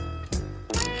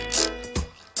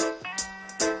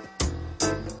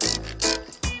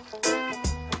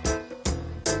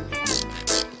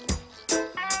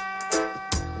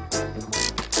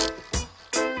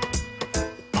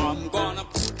 I'm gonna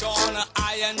put on an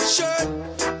iron shirt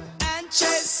and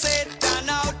chase Satan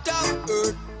out of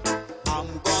earth.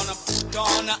 I'm gonna put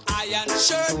on an iron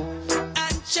shirt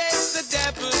and chase the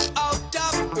devil out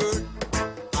of earth.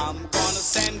 I'm gonna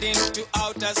send him to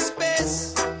outer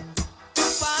space to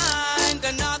find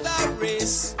another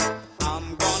race.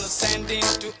 I'm gonna send him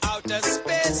to outer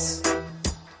space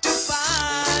to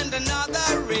find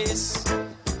another race.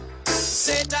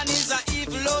 Satan is a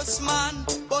evilous man,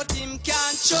 but him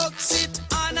can't choke sit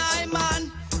on I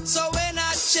man. So when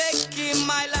I check him,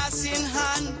 my lass in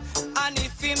hand, and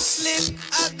if him slip,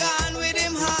 I gone with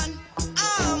him hand.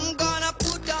 I'm gonna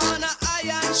put on an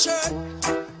iron shirt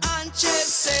and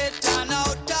chase Satan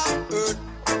out of earth.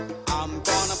 I'm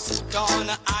gonna put on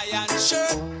an iron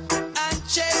shirt and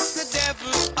chase the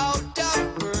devil out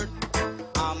of earth.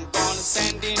 I'm gonna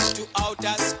send him to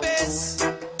outer space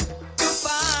to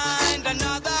find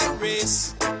another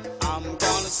race. I'm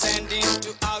gonna send him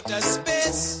to outer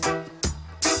space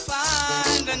to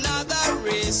find another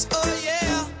race. Oh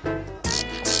yeah.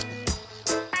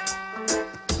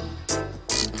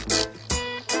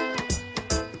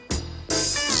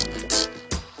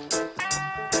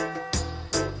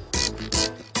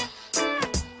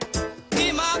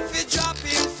 Him have to drop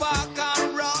him fuck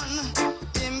and run.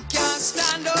 Him can't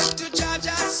stand up to judge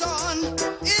a son.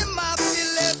 Him have to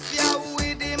left ya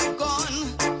with him gun.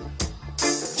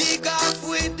 Dig off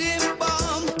with him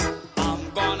bomb. I'm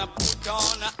gonna put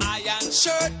on an iron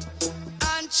shirt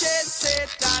and chase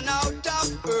Satan out of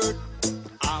of earth.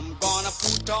 I'm gonna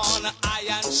put on an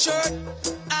iron shirt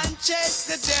and chase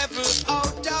the devil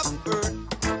out of earth.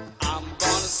 I'm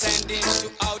gonna send him to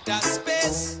outer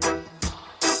space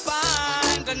to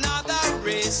find another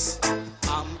race.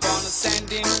 I'm gonna send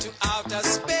him to outer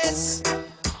space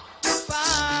to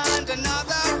find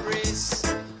another race.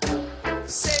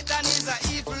 Satan is a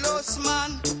evilous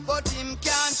man, but him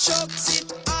can't choke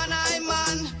it on I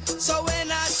man. So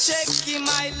when I check him,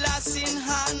 I lost in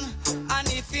hand, and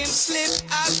if him slip,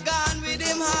 I've gone with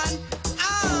him hand.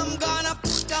 I'm gonna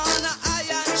put on an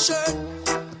iron shirt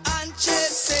and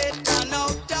chase Satan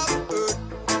out of earth.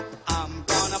 I'm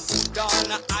gonna put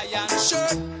on an iron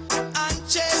shirt and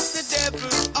chase the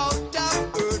devil out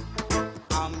of earth.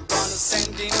 I'm gonna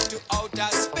send him to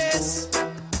outer space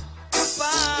to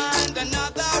find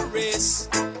another race.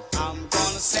 I'm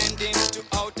gonna send him to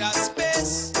outer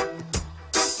space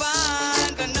to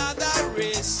find another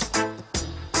race.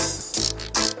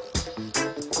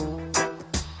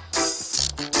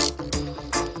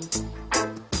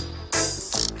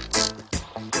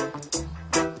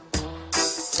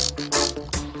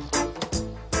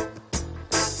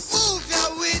 Move ya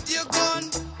with your gun.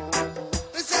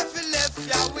 Miss if you left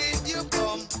ya with your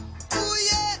bum. Ooh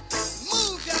yeah,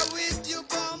 move ya with your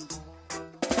bum.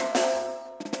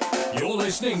 You're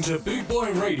listening to Boot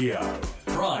Boy Radio.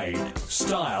 Pride,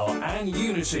 style, and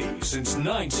unity since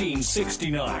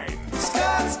 1969.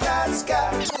 Scott, Scott,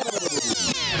 Scott.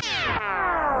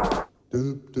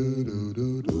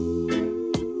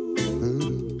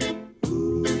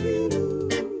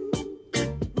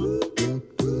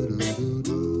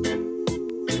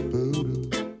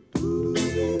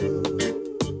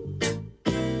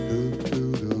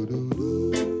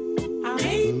 I'm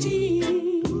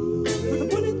 18 with a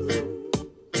bullet.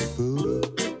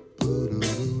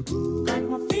 Got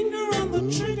my finger on the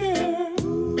trigger.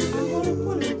 I'm gonna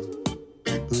pull it.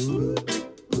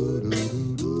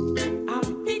 I'm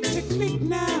picked to click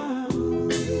now.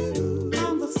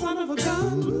 I'm the son of a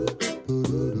gun.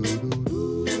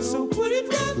 So put it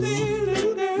right there,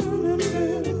 little girl, little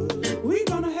girl. We're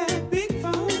gonna have big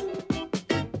fun.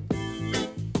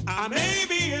 I may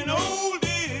be an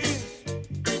oldie,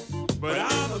 but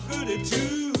I'm a goodie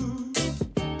too.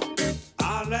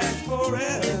 I'll last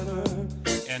forever,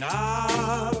 and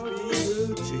I'll be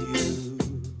good to you.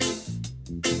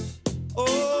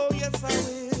 Oh, yes, I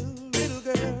will, little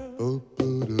girl.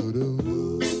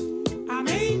 I'm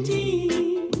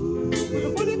 18 with a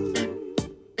bullet.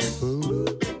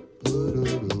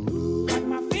 Got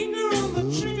my finger on the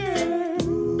trigger.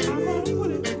 I'm gonna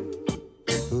pull it.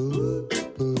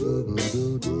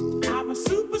 I'm a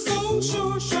super soul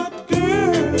sure shot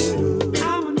girl.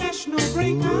 I'm a national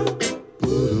breaker.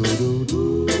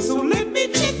 So let me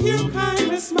check your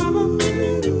kindness, mama.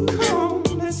 Come on,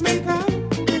 let's make up.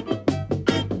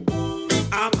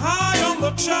 I'm high on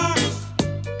the charts.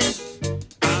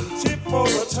 I'm tip for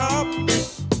the top.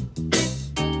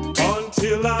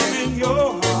 Until I'm in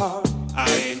your heart, I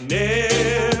ain't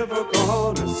never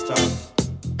gonna stop.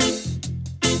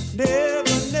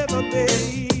 Never, never, baby.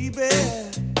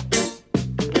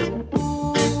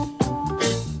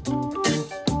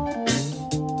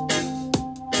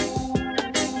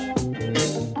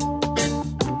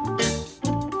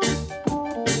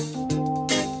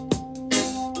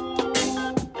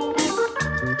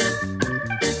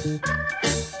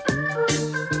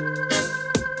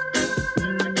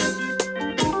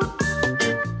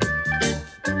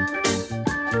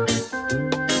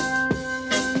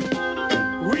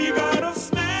 We got a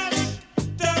smash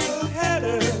double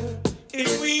header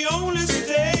if we only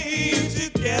stay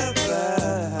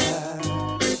together.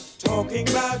 Talking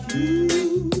about you,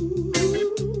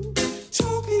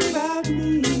 talking about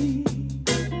me.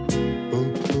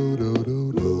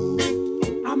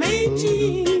 I'm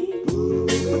 18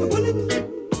 with a bullet.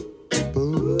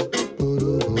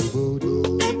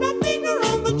 Got my finger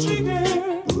on the trigger.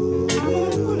 I'm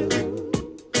gonna pull it.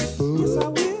 Yes, I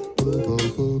will.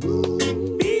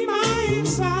 Be my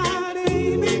inside,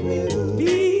 baby.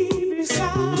 Be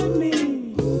beside me.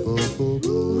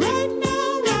 Right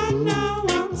now,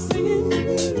 I'm singing.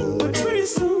 But pretty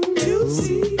soon you'll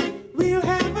see we'll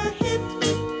have a hit.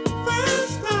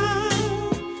 First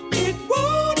time, it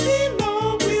won't be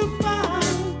long. We'll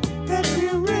find that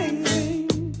we're raising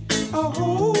a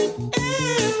whole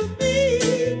LB.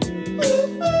 Ooh,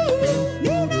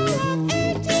 you know I'm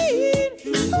 18.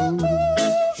 Ooh,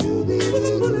 with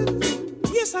a bullet.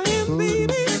 Yes, I am,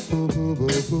 baby.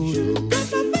 Got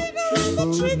my finger on the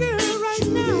trigger right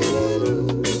now.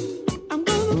 I'm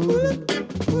gonna pull it,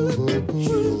 pull it, pull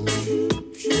it.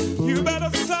 You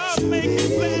better stop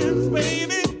making plans,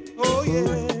 baby. Oh,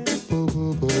 yeah.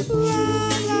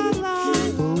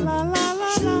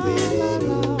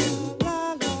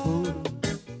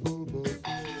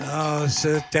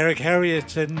 was Derek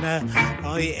Harriott and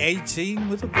I-18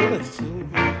 with a bullet.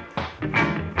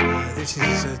 This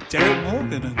is Derek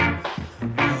Morgan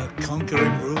and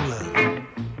Conquering Ruler.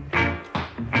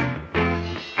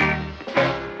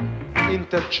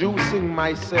 Introducing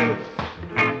myself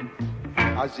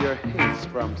as your haze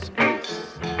from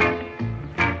space.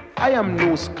 I am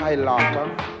no Skylarker.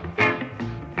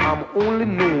 I'm only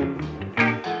known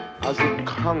as the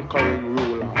conquering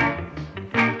ruler.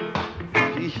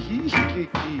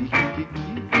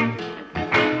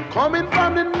 Coming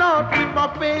from the north with my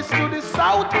face to the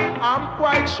south, I'm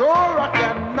quite sure I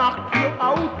can knock you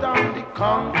out. I'm the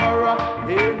conqueror,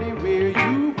 anywhere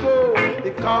you go.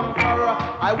 The conqueror,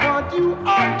 I want you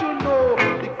all to know.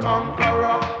 The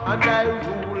conqueror, and I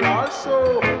rule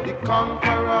also. The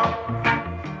conqueror.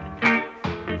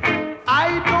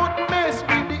 I don't mess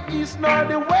with the east nor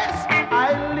the west.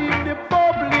 I leave the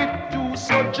public to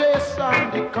suggest.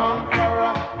 I'm the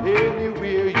conqueror,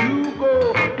 anywhere you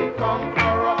go. The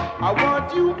conqueror, I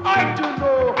want you all to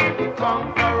know. The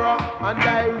conqueror, and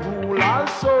I rule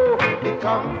also. The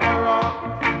conqueror.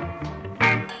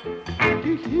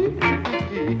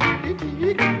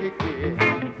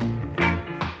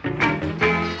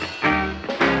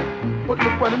 But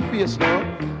look on him face now.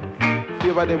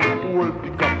 Favor them whole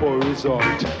pick up a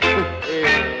result.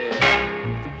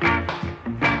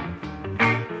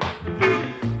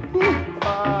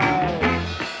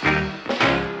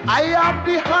 I have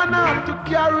the honor to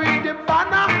carry the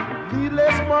banner.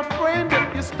 Needless, my friend,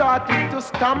 you started to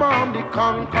stammer. I'm the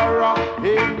conqueror,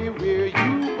 anywhere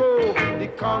you go. The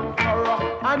conqueror,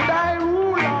 and I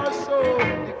rule also.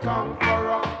 The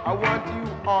conqueror, I want you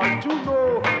all to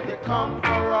know. The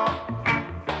conqueror.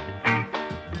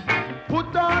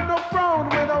 Put on the frown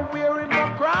when I'm wearing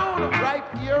the crown. Right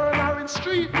here on Orange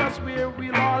Street, that's where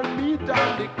we'll all meet.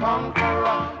 I'm the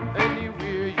conqueror,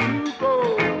 anywhere you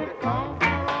go. The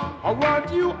conqueror, I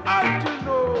want you all to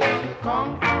know. The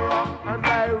conqueror, and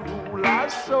I rule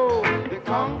also. The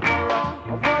conqueror,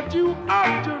 I want you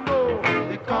all to know.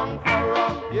 The conqueror,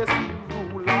 yes, he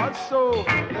rule also.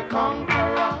 The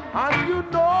conqueror, and you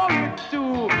know it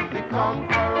too. The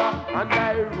conqueror, and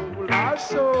I rule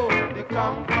also. The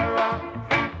conqueror.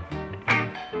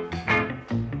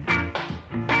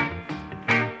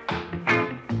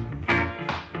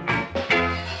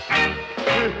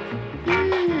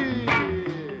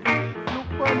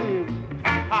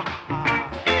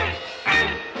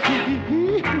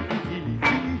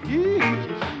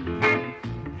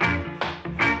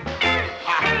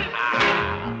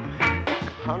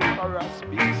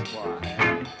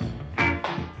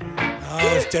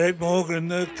 Derek Morgan,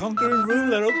 the Conquering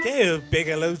Ruler. Okay, a big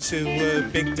hello to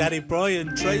Big Daddy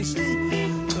Brian, Tracy,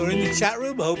 who are in the chat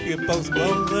room. I hope you're both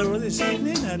well this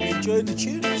evening and enjoying the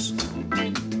tunes.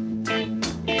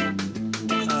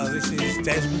 This is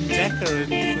Desmond Decker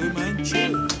and Fu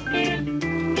Manchu.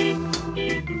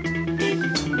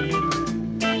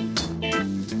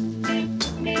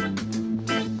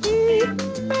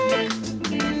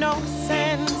 No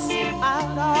sense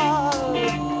at all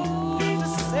to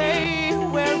say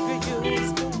where we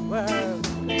used to work.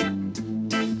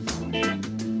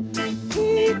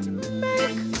 It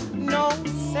make no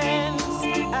sense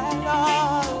at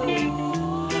all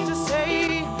to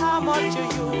say how much you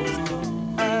used to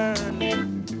earn.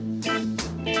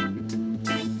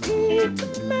 It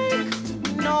make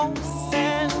no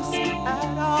sense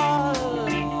at all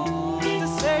to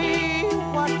say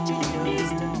what you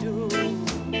used to do.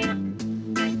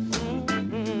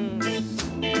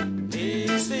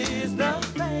 This is the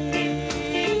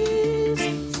face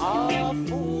of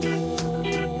Fu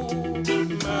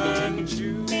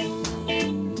Manchu.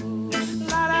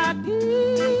 La da dee.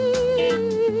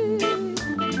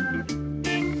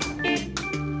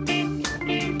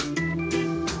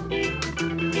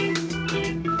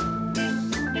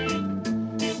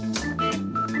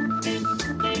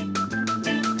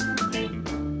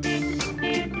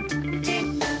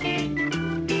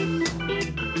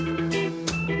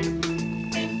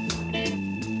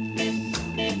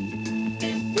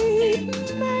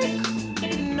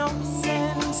 No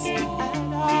sense at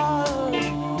all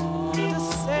to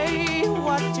say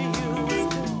what you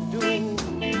used to do.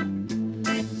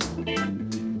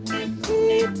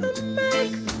 It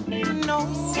make no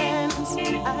sense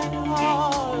at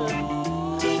all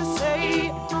to say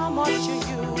how much you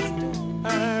used to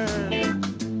earn.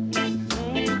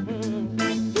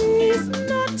 It's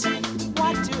not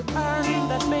what you earn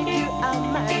that make you a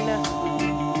man,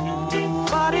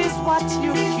 but it's what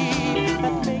you keep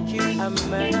that make you a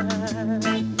man.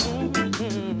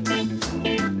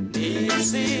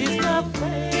 This is the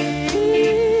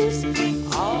face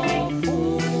of Fu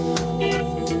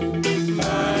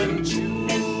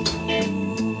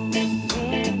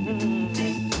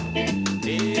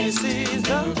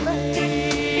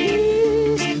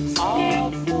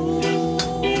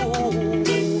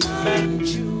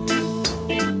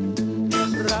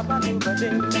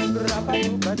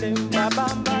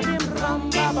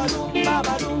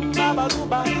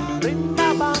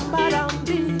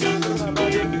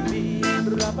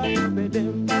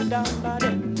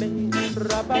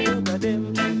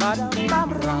Oh,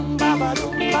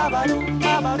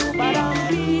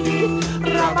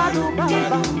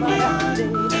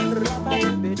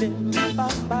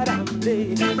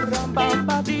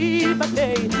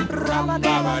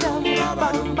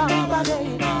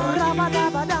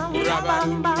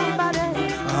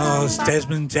 it's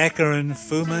Desmond Decker and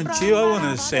Fu Manchu. I want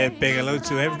to say a big hello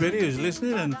to everybody who's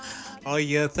listening, and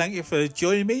I thank you for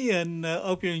joining me, and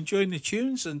hope you're enjoying the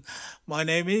tunes. And my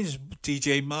name is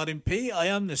DJ Martin P. I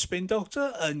am the Spin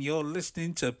Doctor, and you're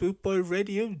listening to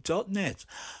bootboyradio.net.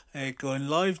 Going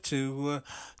live to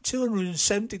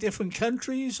 270 different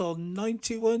countries on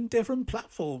 91 different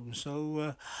platforms.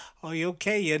 So, are you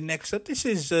okay? Next up, this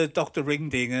is Dr.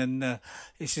 Ringding, and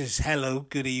this is Hello,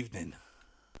 Good Evening.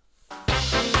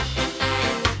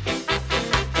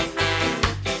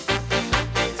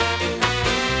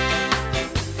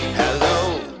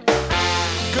 Hello,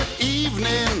 good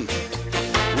evening.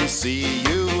 We see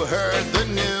you heard the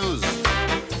news.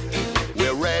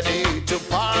 We're ready to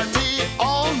party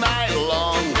all night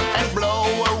long and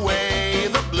blow away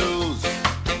the blues.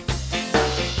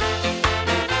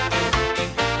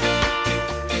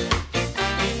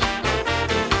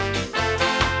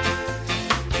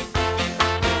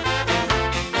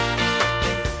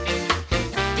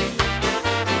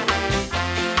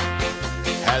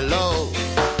 Hello,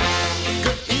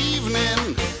 good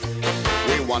evening.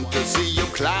 We want to see you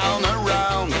clown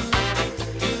around.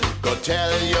 Go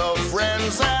tell your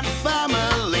friends and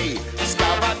family,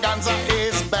 Scavaganza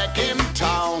is back in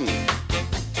town.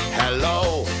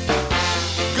 Hello,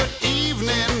 good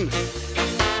evening.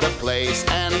 The place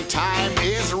and time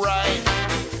is right.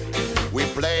 We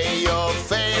play your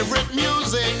favorite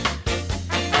music,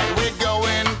 and we're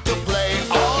going to play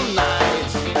all night.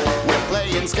 We're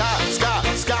playing ska, ska,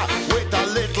 ska with a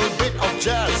little bit of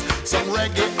jazz, some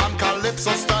reggae and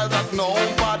calypso style that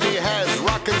nobody has.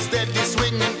 Rockin' steady,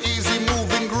 swinging, easy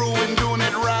moving, grooving, doing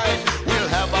it right. We'll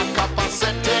have a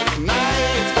capacitic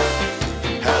night.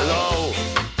 Hello,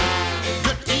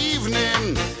 good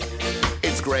evening.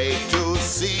 It's great to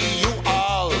see you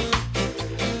all.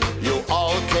 You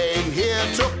all came here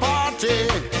to party.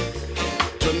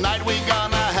 Tonight we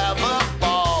gonna have a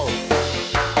ball.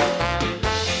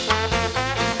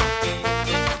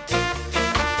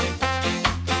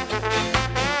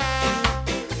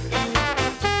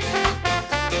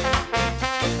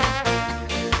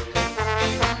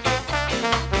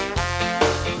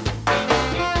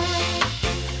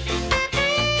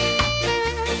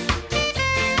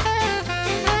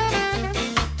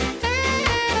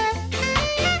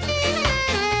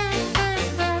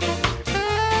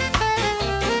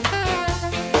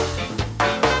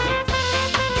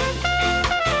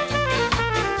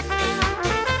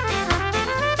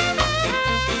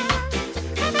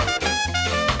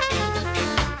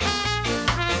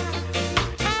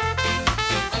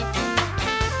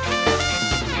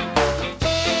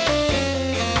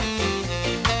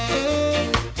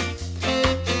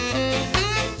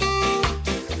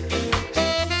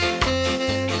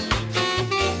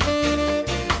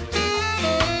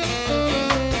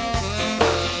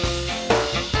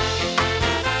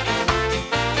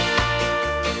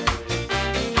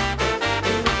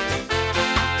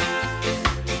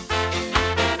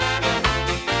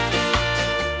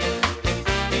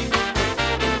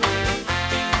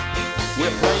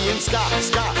 We're playing ska,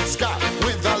 ska, ska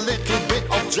with a little bit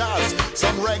of jazz,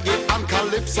 some reggae and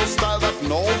calypso style that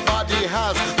nobody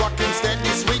has. Rockin' steady,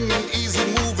 swinging, easy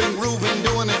moving, grooving,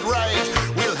 doing it right.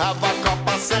 We'll have a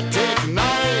capacitic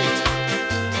night.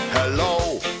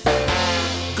 Hello,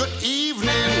 good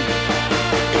evening.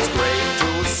 It's great to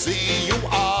see you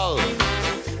all.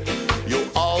 You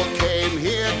all came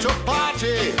here to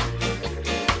party.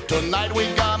 Tonight we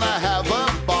gonna have a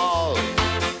ball.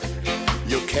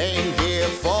 You came here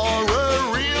for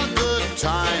a real good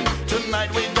time.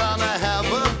 Tonight we gonna have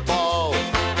a ball.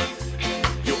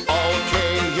 You all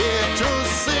came here to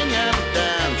sing and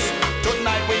dance.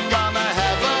 Tonight we gonna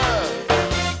have a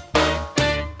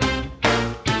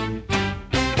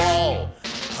ball.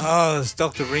 Oh, it's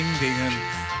Dr. Ringding, and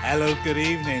hello, good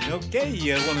evening.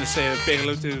 Okay, I want to say a big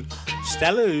hello to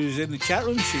Stella, who's in the chat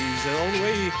room. She's all the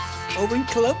way over in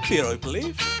Colombia, I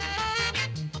believe.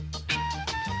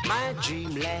 My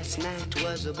dream last night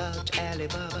was about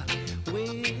Alibaba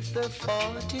with the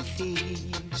 40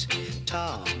 thieves.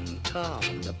 Tom,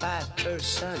 the piper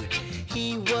son,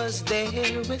 he was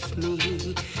there with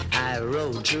me. I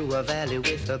rode through a valley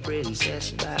with a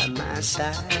princess by my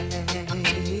side.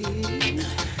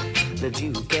 The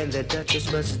Duke and the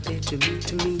Duchess was there to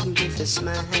meet me with a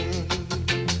smile.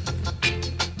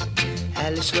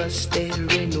 Alice was there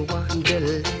in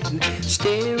Wonderland,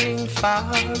 staring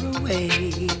far away.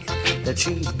 The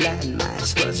tree blind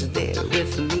mice was there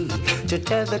with me to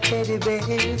tell the teddy bear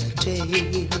the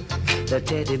tale. The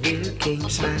teddy bear came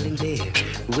smiling there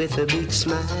with a big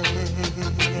smile.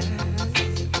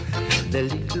 The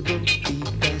little Bo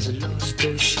Peep has lost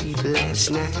her sheep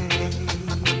last night.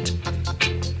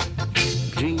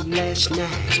 Dreamed last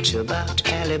night about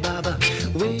Ali Baba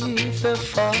with the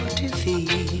 40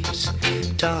 thieves.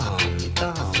 Tom,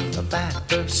 the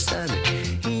piper's son,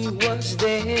 he was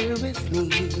there with me.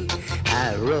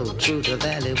 I rode through the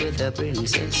valley with the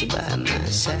princess by my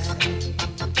side.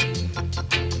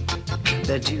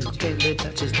 The Duke and the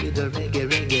Duchess did the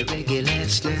reggae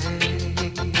last night.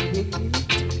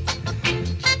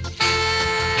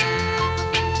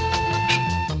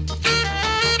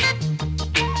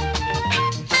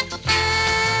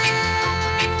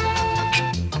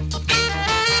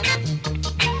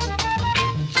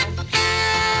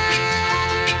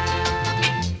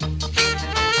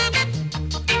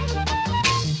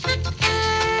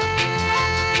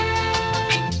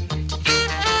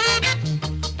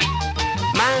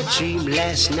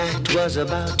 Last night was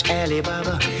about Ali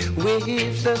Baba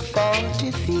with the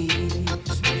 40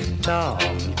 thieves. Tom,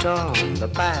 the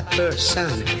piper's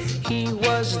son, he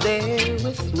was there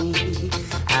with me.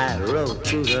 I rode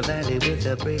through the valley with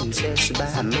the princess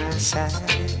by my side.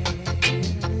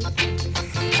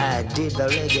 I did the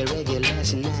reggae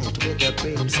last night with the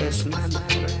princess, my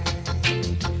bride.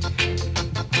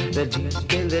 The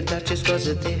Duke and the Duchess was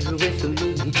there with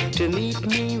me to meet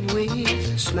me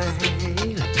with a smile.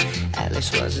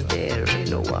 Alice was there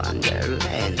in a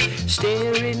wonderland,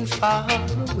 staring far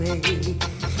away.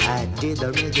 I did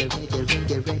the reggae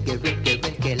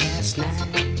last night.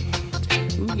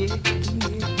 Ooh, yeah.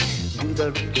 Do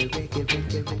the reggae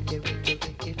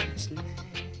last night.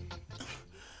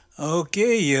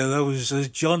 Okay, yeah, that was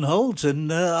John Holt and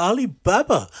Ali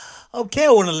Baba. Okay, I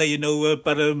want to let you know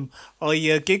about a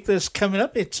gig that's coming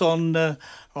up. It's on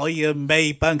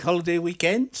May Bank Holiday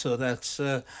weekend, so that's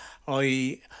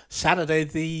Saturday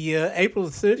the April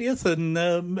 30th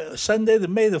and Sunday the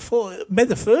May the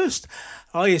 1st.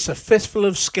 It's a festival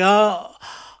of ska,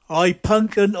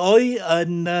 punk and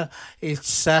and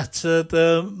it's at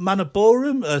the Manor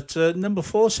Ballroom at number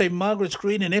 4 St Margaret's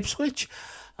Green in Ipswich,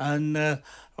 and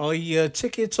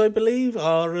tickets I believe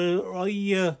are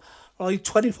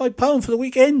 £25 for the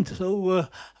weekend. So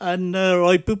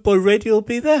Boot Boy Radio will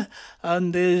be there,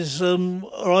 and there's a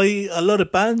lot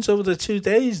of bands over the 2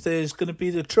 days. There's going to be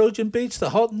the Trojan Beats,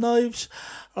 the Hot Knives,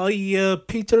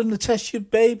 Peter and the Test Tube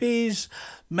Babies,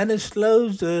 Menace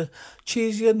Lows, the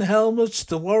Cheesy and the Helmets,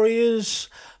 the Warriors,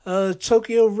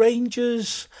 Tokyo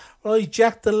Rangers,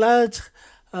 Jack the Lad,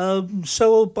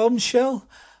 Soul Bombshell.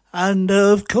 And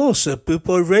of course, Boot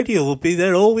Boy Radio will be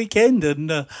there all weekend,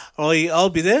 and I'll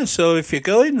be there. So if you're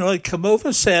going, come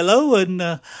over, say hello, and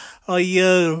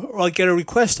I get a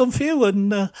request on for you,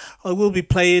 and I will be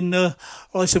playing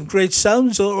some great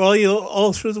sounds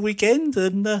all through the weekend.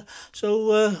 And that's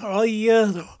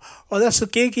a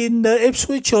gig in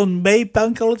Ipswich on May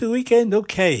Bank Holiday weekend.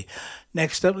 Okay,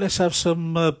 next up, let's have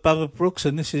some Baba Brooks,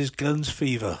 and this is Guns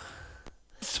Fever.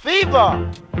 It's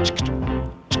Fever.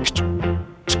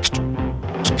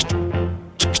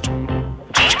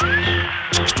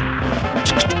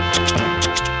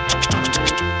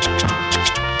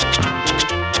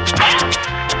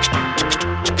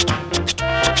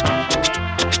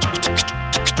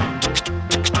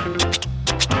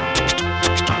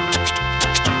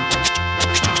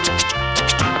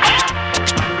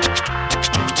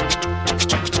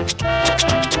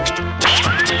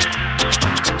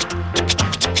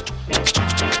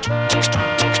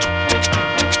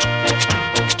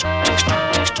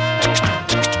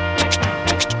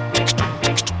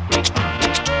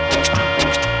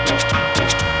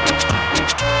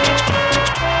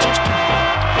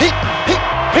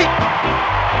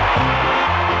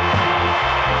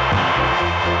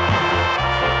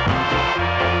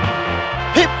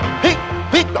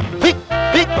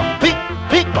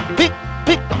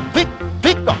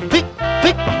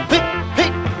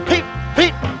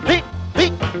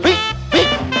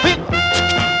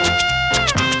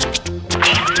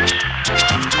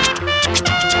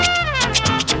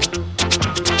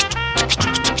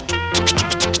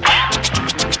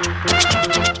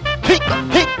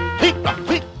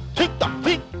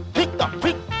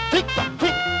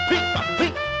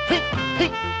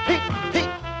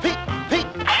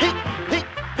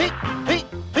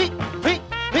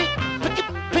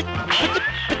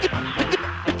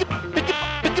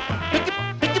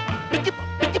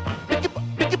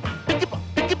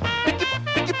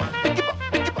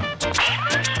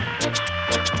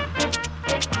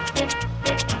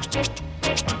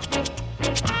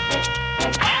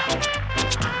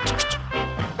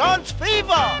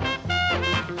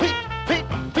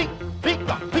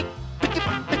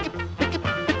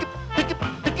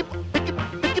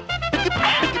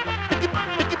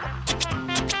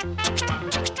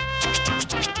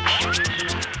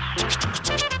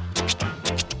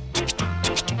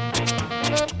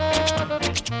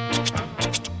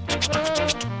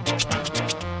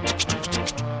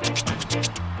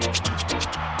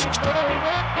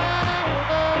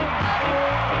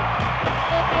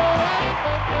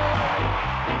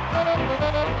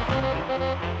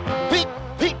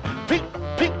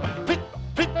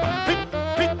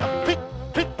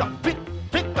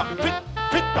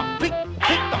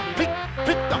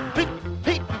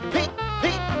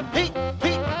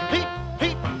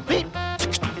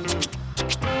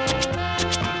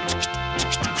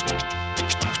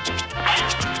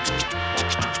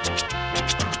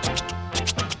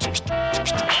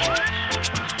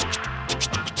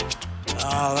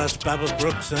 Babel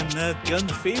Brooks and Gun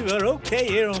Fever. Okay,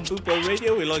 here on Bootboy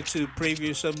Radio, we like to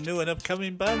preview some new and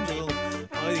upcoming bands.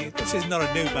 This is not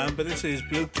a new band, but this is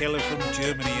Blue Killer from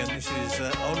Germany, and this is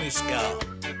Only Scar.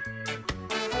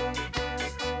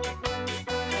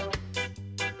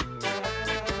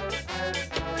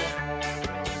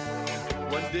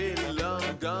 One day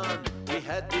long gone, we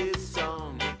had this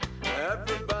song.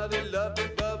 Everybody loved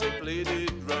it, but we played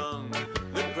it wrong.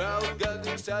 The crowd got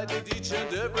excited each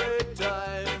and every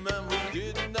time, and we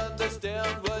didn't understand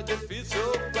why they feel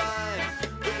so fine.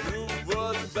 The groove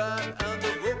was bad and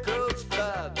the vocals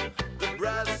flat. The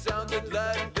brass sounded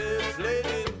like they played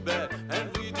in bed,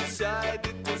 and we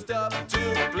decided to stop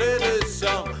to play this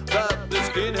song. But the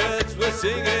skinheads were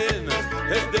singing,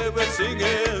 yes they were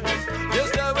singing,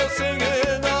 yes they were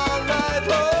singing all night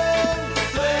long.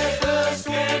 Play the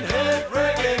skinhead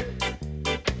reggae,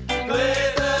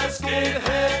 play the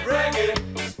skinhead reggae,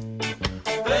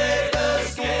 play the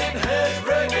skinhead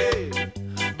reggae,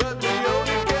 but we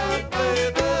only can play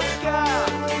the ska.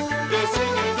 They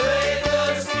sing play the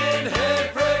skinhead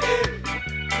reggae,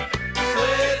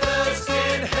 play the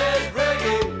skinhead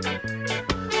reggae,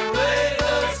 play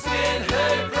the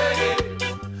skinhead reggae,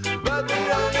 but we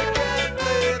only can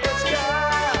play the ska.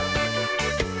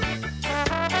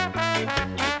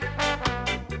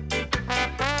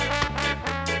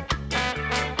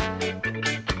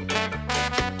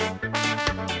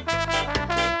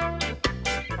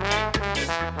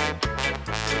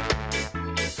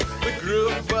 The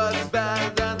groove was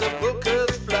bad and the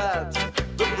vocals flat.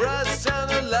 The brass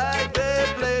sounded like they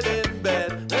played in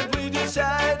bed, and we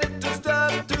decided to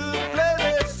stop to play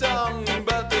this song.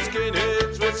 But the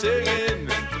skinheads were singing,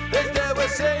 yes they were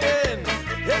singing,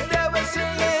 yes they were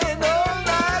singing all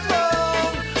night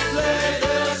long. Play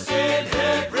the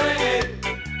skinhead reggae,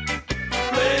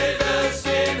 play the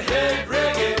skinhead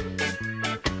reggae,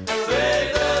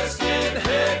 play the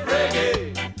skinhead reggae,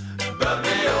 but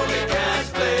we only can't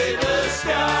play the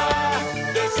ska.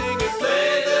 They sing it, play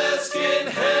the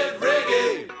skinhead reggae,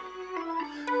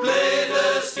 play the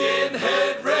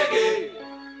skinhead reggae,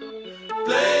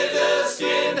 play the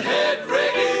skinhead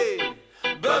reggae,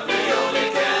 but we only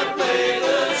can't play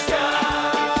the ska.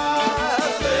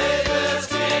 Play the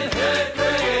skinhead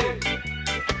reggae,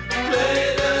 play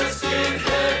the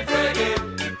skinhead reggae.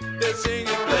 They sing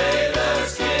it, play the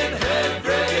skinhead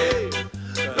reggae,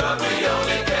 but we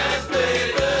only can't play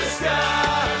the ska.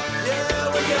 Yeah,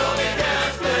 we only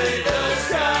can't play the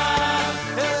ska.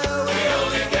 Yeah, we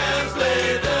only can't play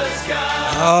the ska.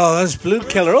 Oh, that's Blue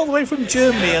Killer, all the way from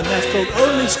Germany, and that's called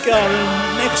Only Scar.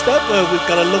 And next up, we've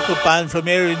got a local band from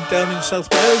here down in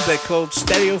South Wales. They're called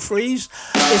Stereo Freeze.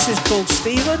 This is called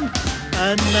Stephen,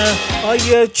 and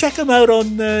I check them out on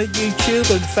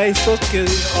YouTube and Facebook.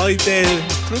 Their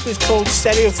group is called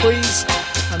Stereo Freeze,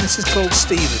 and this is called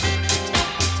Stephen.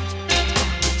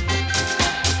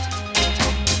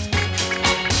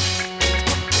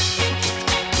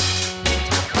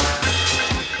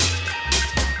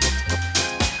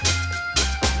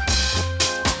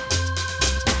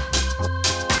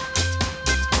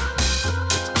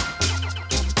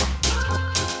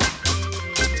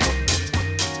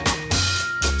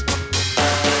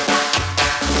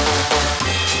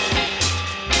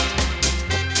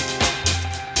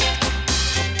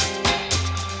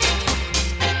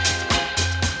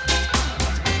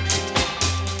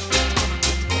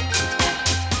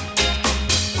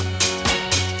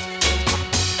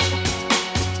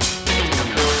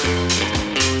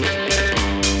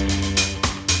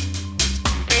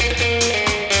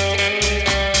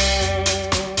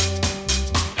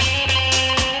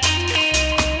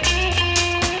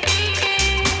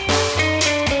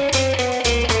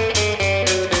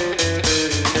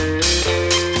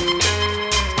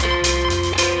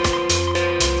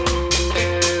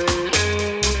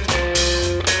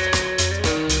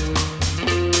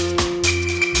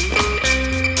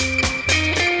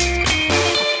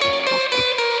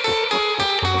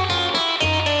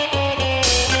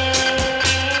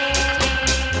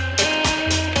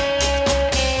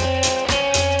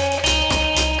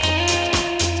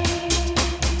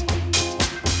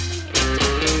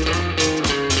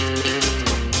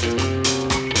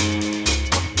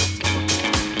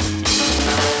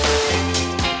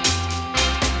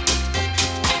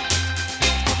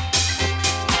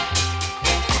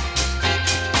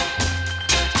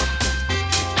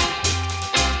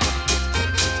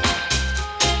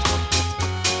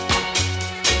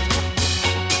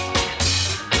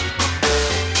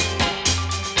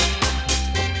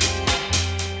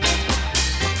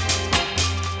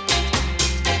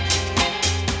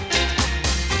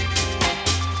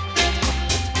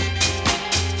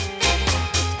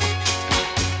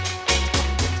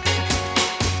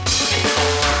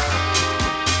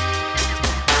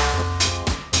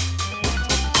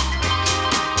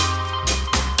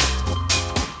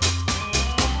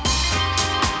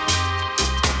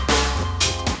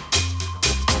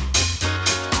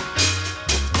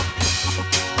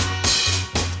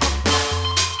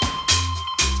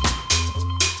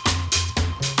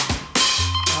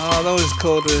 that was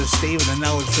called Stephen, and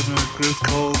that was from a group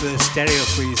called Stereo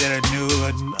Freeze. They're a new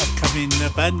and upcoming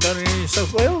band down here in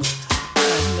South Wales.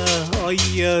 And I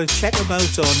check them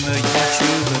out on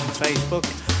YouTube and Facebook.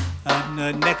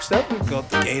 And next up, we've got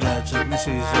the Gay Lads, and this is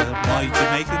My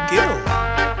Jamaican Girl.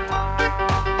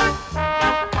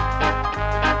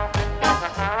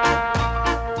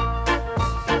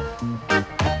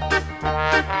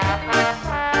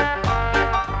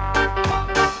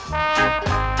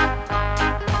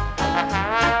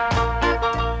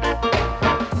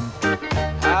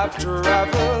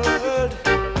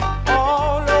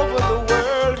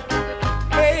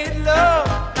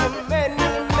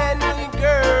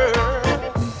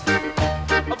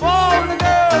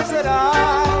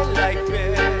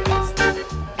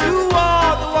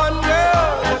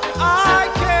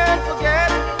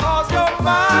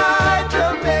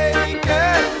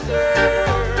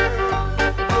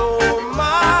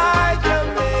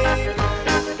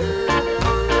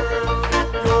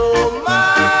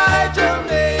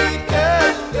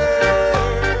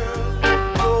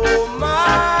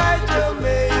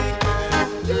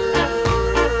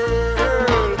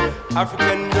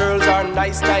 African girls are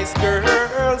nice, nice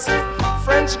girls.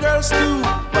 French girls too.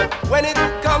 But when it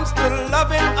comes to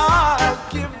loving, I'll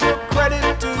give the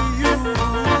credit to you.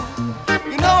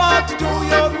 You know how to do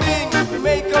your thing to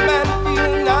make a man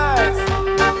feel nice.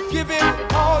 Give him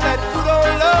all that good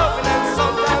old love and then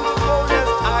sometimes cold as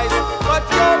ice. But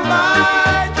you're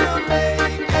my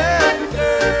Jamaican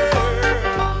girl.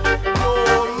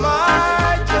 You're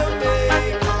my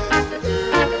Jamaican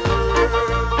girl.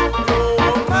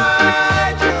 You're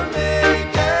my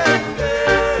Jamaican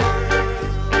girl.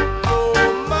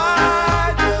 You're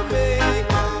my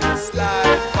Jamaican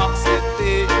slide foxy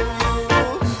you.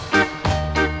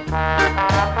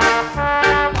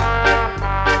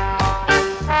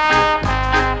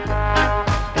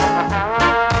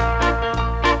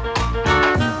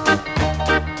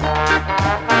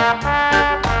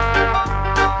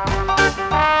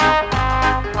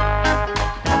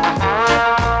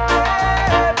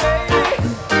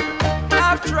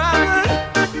 I've traveled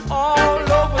all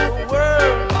over the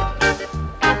world,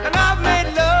 and I've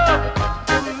made love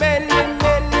to many,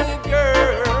 many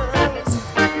girls.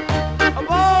 Of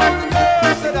all the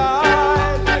girls that I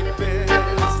like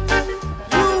best,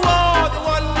 you are the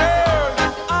one girl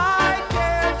that I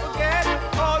can't forget,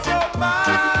 'cause you're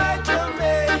my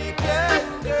Jamaican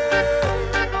girl.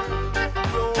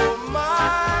 You're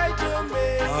my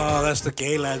Jamaican. Oh, that's the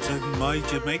Gay Lads and My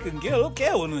Jamaican Girl. Okay,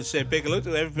 I want to say a big hello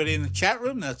to everybody in the chat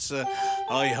room. That's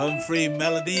I, Humphrey,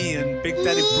 Melody, and Big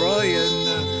Daddy Bry,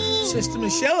 and Sister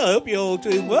Michelle. I hope you're all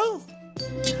doing well.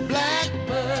 Black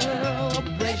Pearl,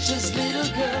 precious little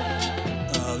girl.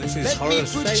 Oh, this is Let me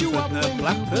Horace put Faith you up and when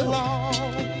Black you Pearl. belong.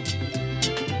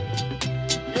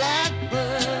 Black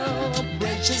Pearl,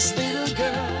 precious little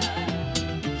girl.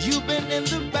 You've been in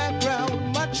the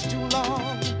background much too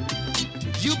long.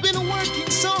 You've been working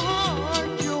so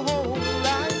hard your whole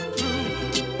life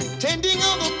through, tending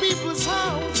other people's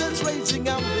houses, raising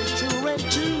up their children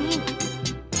too.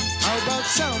 How about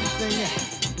something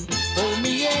for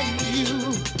me and you?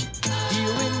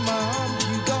 Here in my arms,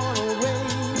 you gonna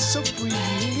reign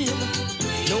supreme.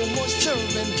 No more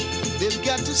serving, they've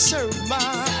got to serve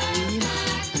mine.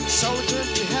 So turn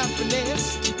to happiness,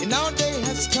 and our day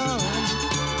has come.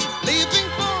 Living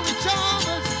for each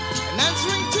other and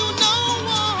answering to no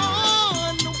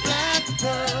one. No Black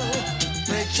Pearl,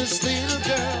 precious little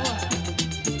girl.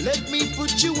 Let me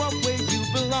put you up where you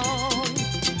belong.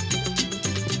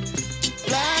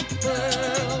 Black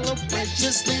Pearl,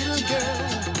 precious little girl.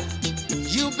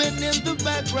 You've been in the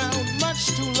background much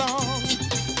too long.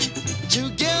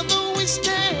 Together we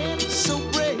stand so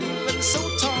brave and so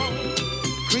tall.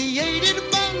 Created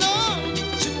by love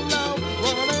to love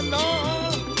one and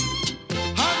all.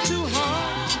 Heart to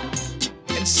heart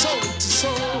and soul to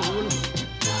soul.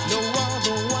 No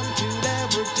other one could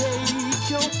ever take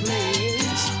your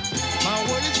place. My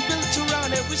world is built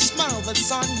around every smile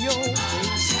that's on your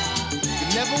face. You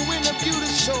never win a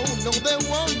beauty show, no, they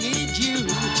won't need you.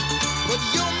 But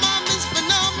your mom is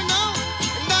phenomenal,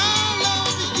 and I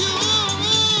love you.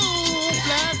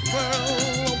 Black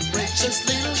Pearl, precious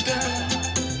little girl.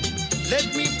 Let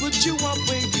me put you up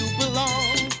where you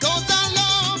belong, 'cause I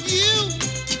love you.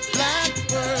 Black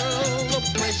Pearl,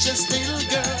 precious little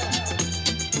girl.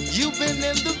 You've been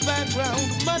in the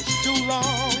background much too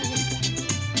long.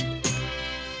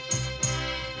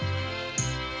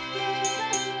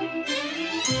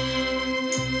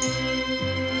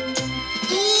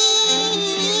 Ooh,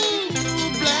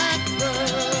 Black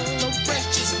Pearl,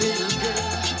 precious little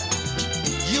girl.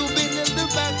 You've been in the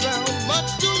background much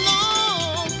too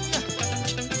long.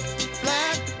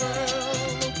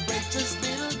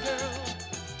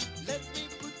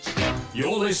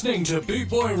 You're listening to Boot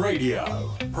Boy Radio.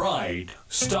 Pride,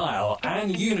 style,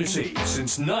 and unity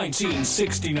since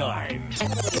 1969.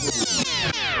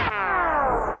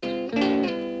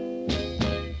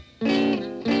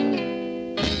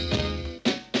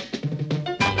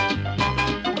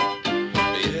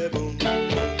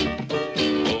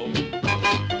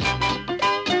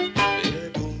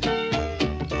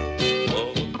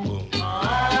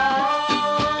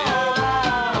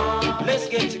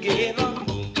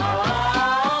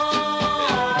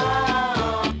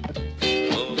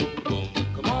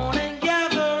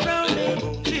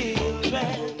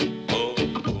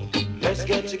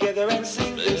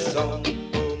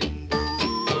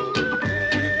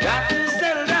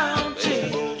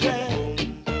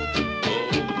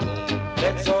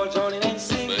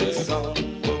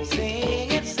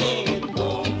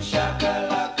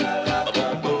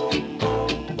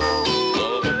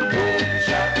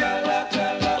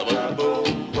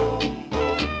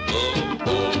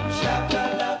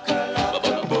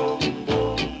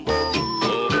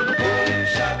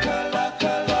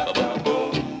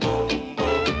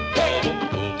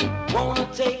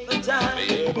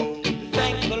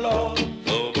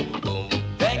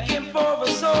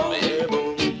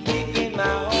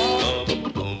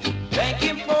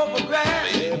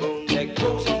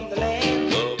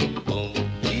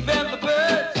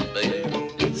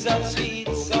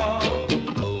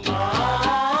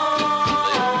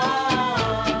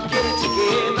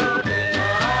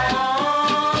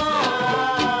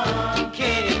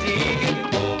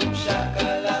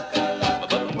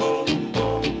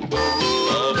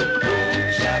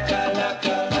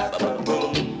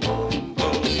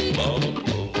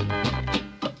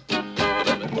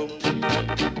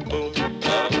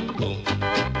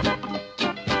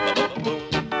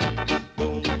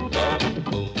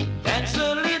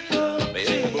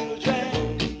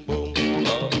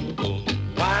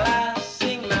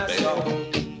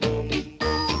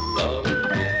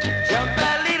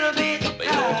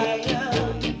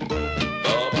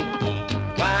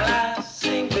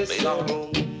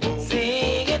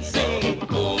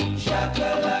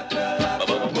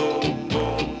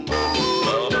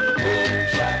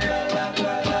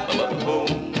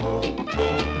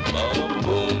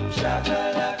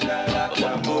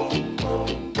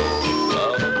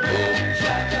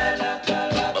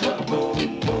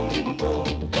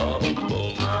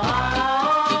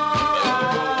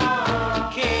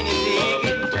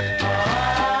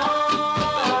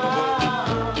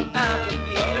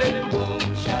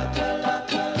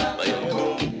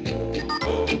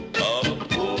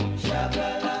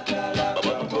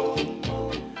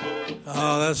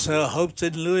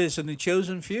 Hopeton Lewis and the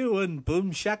Chosen Few and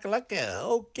Boom Shakalaka.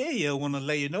 Okay, I want to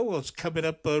let you know what's coming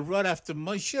up right after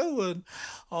my show and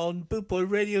on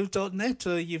bootboyradio.net.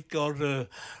 You've got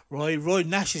Roy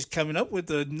Nash is coming up with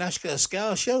the Nashka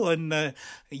Ska show, and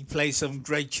he plays some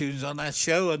great tunes on that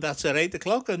show, and that's at 8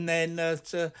 o'clock. And then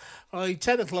at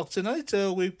 10 o'clock tonight,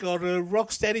 we've got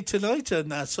Rocksteady tonight,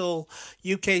 and that's all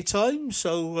UK time.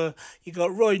 So you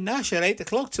got Roy Nash at 8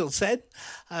 o'clock till 10,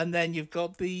 and then you've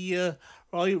got the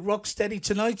Rocksteady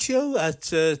Tonight Show at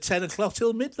 10 o'clock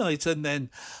till midnight, and then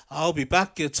I'll be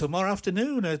back tomorrow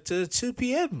afternoon at 2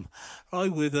 p.m.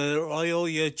 With all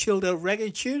your chilled out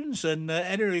reggae tunes and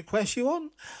any requests you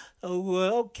want.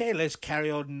 Okay, let's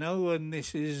carry on now, and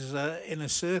this is Inner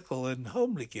Circle and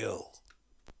Homely Girl.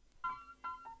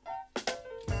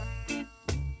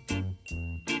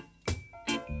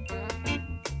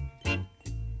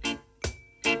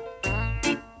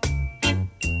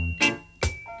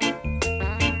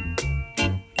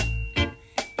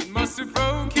 Must have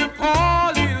broke your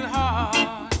poor little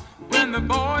heart when the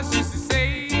boys used to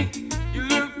say you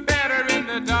look better in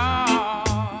the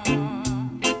dark.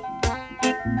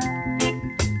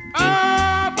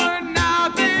 Oh, but now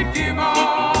they give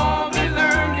all they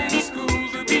learned in school.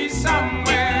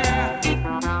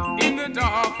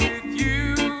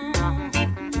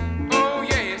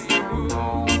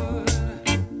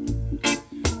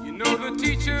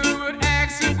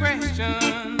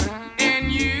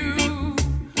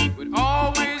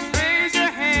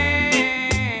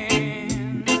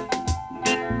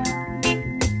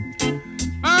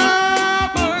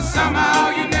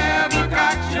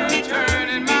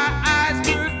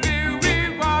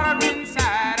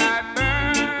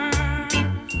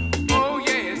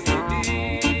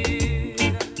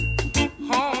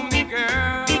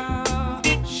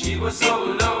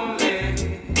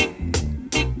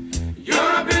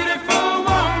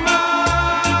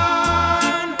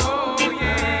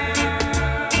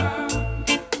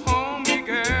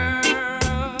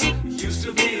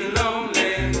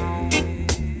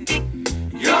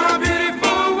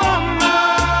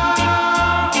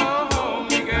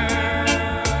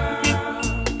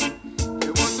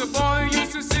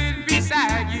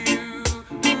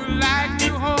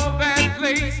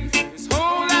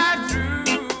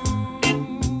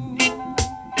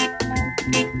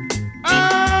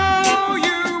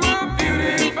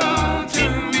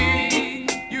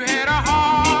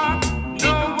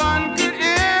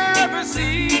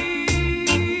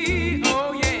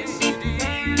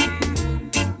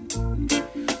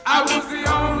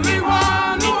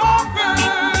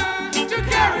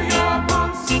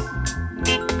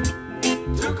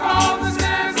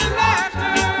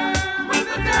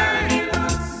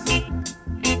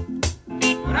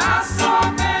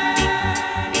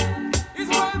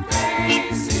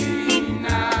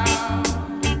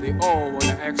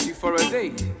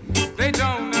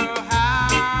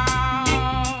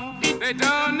 They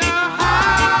don't know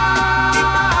how.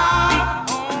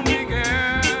 Only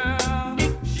girl,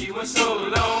 she was so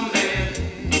lonely.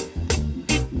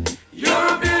 You're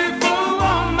a beautiful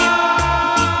woman.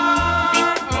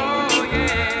 Oh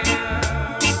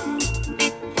yeah.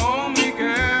 Only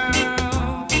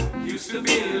girl, used to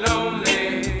be lonely.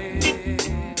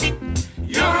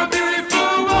 You're a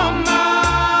beautiful woman.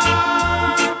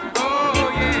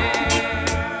 Oh yeah.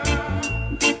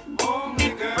 Only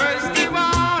girl. First they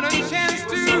want a chance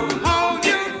to hold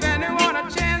you, then they want a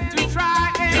chance to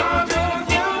try and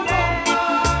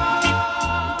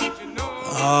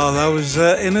Oh, that was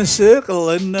Inner Circle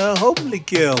and Homely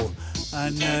Girl.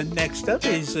 And next up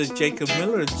is Jacob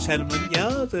Miller and Tenement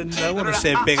Yard. And I want to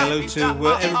say a big hello to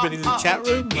everybody in the chat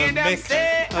room. Mick,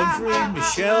 Andrew,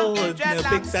 Michelle, and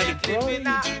Big Daddy Brian.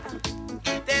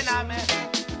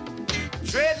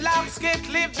 Dreadlocks can't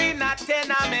live in a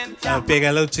tenement. Big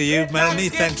hello to you, Melanie.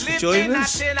 Thanks for joining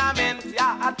us. Too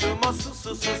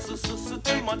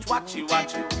much watchy.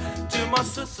 Too much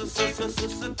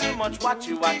too much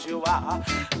watchy.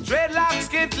 Dreadlocks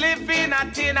can't live in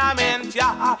a tenement.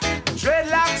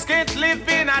 Dreadlocks can't live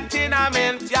in a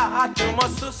tenement. Too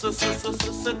much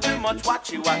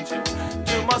watchy.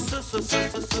 Too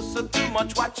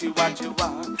much watchy.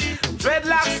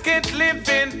 Dreadlocks can't live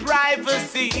in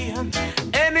privacy.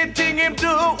 Anything him do,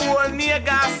 all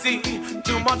nigga see.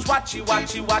 Too much watchy.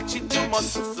 Too much too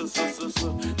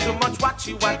much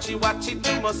watchy.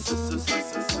 Too much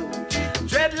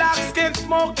Dreadlocks can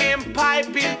smoke and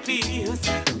pipe in peace.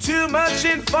 Too much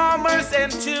informers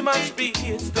and too much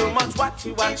bees. Too much watchy.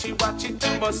 Too much too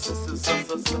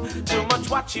much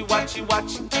watchy.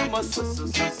 Too much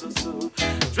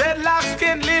Dreadlocks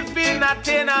can live in a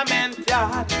tenement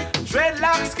yard.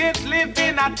 Dreadlocks can't live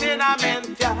in a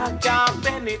tenement yard. Can't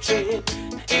penetrate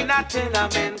in a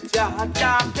tenement yard.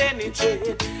 Can't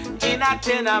penetrate in a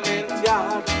tenement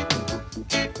yard.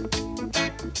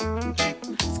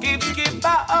 Skip,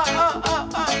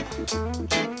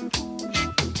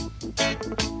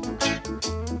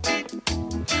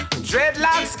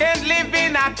 Dreadlocks can't live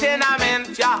in a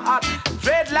tenement yard.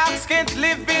 Dreadlocks can't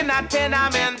live in a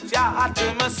tenement yard.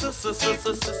 Too much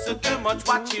too much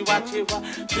watchy.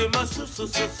 Too much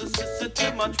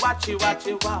watchy.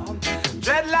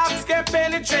 Dreadlocks can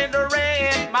penetrate the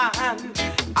rain, man.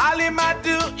 All him a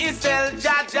do is sell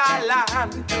Jaja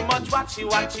land. Too much watchy.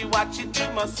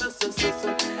 Too much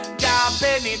can't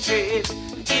penetrate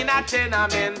in a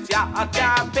tenement yard.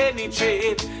 Can't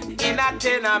penetrate in a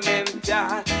tenement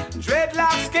yard.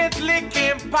 Dreadlocks can't lick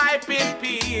him pipe in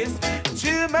peace.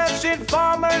 Too much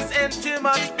informers and too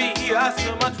much BS.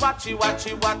 Too much watchy.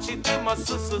 Too much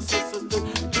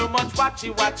too much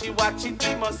watchy.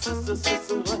 Too much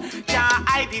can't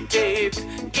agitate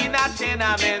in a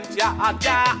tenement yard.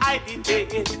 Can't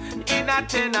agitate in a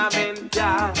tenement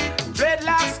yard.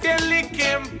 Dreadlocks can lick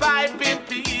him pipe in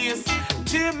peace.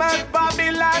 Too much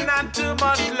Babylon and too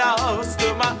much loss.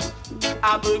 Too much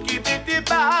a boogie bitty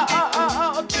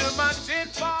bow. Too much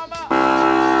informer.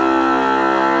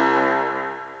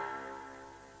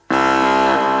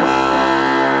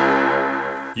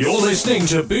 You're listening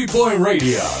to Boot Boy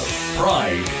Radio.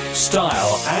 Pride,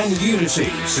 style, and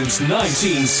unity since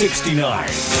 1969.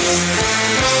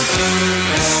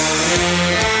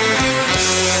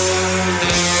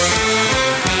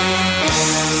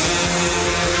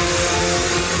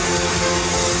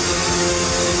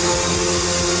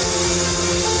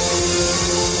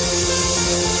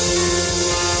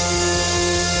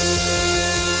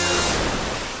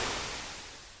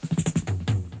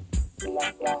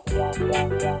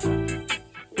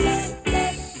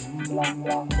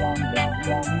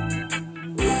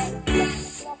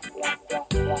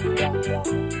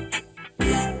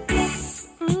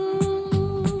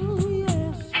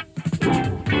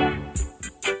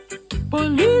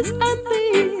 Police and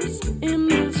thieves in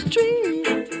the street,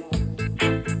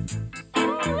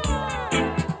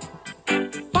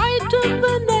 fighting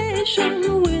the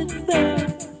nation with their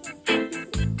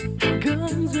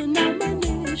guns and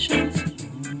ammunition.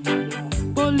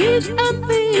 Police and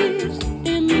thieves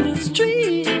in the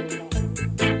street,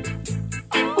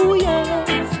 oh yes,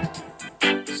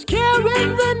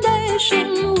 scaring the nation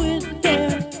with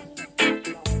their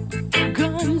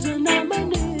guns and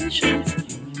ammunition.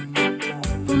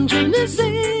 From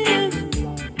Genesis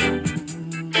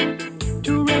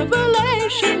to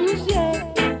Revelations, yeah,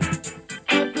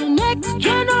 but the next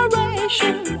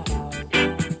generation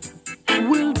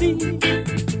will be,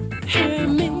 hear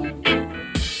me,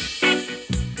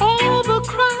 all the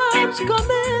crimes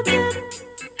committed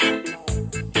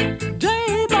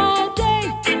day by day.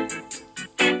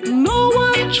 No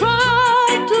one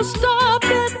tried to stop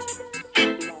it.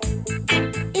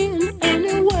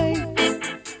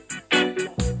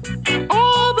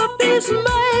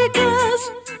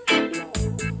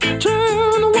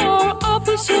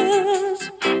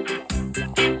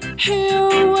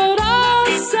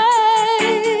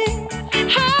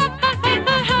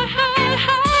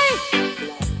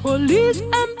 Police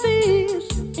and thieves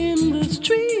in the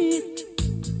street.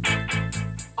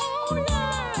 Oh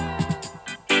yeah.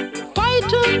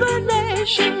 Fighting the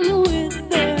nation with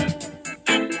their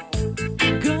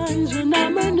guns and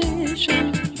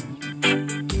ammunition.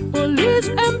 Police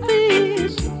and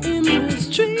thieves in the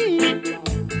street.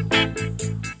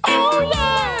 Oh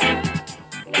yeah.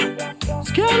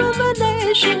 Scaring the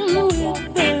nation with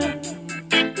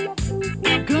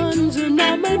their guns and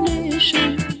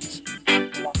ammunition.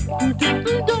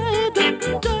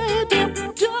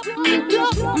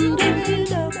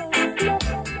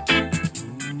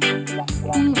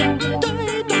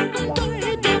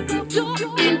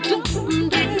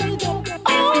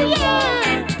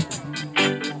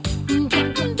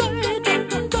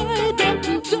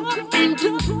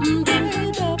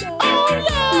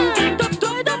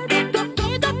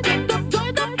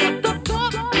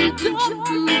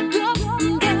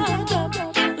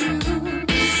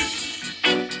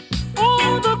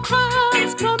 All the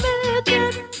crimes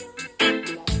committed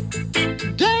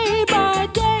day by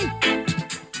day,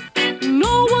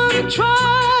 no one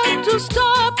tried to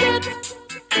stop it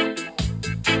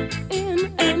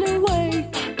in any way.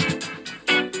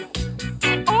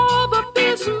 All the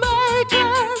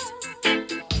peacemakers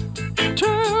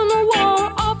turn war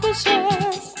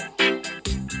officers.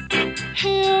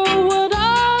 Hear what I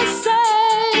say.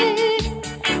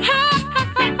 Hey,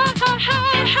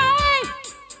 hey, hey.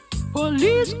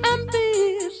 Police and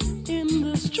thieves in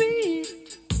the street.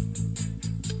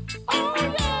 Oh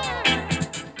yeah.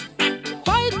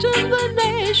 Fighting the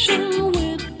nation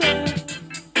with their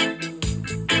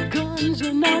guns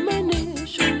and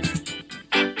ammunition.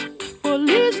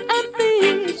 Police and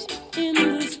thieves in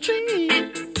the street.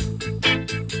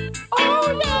 Oh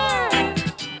yeah.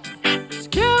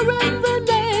 Scaring the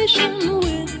nation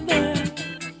with their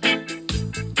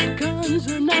guns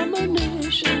and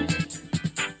ammunition.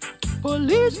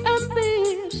 Police and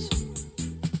thieves.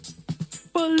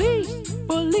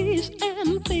 Police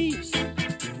and thieves.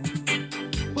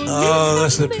 Oh,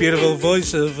 that's the beautiful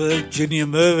voice of Junior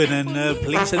Mervin and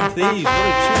Police and Thieves. What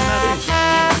a tune that is.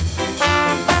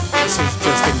 This is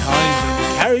Justin Hines and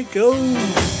Carry Go.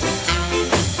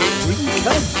 We can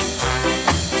come.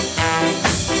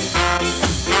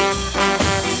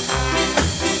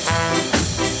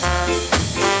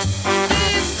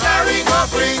 Carry go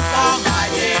bring for my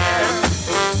dear.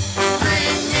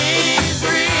 Bring me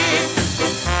free.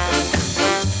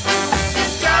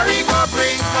 Carry go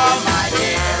bring for my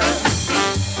dear.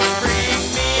 Bring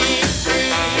me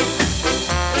free.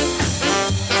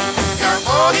 You're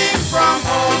going from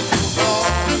home to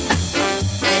home,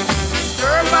 making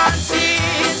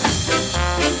disturbances.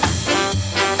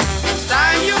 It's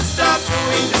time you stop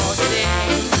doing those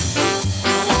things.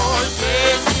 You old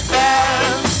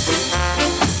Jezebel.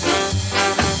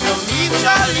 No need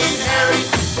shall inherit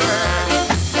this world.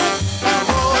 You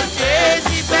old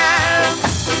Jezebel.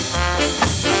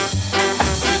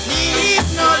 You need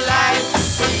no light to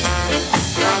see.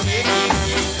 You're making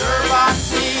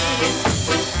disturbances.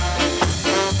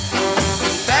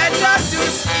 Better to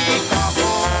seek a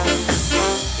home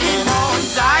in Mount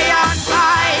Zion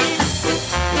High,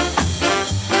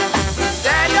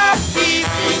 instead of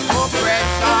keeping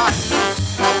oppression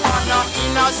upon an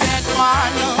innocent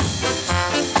one.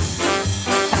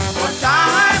 But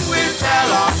time will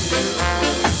tell on you,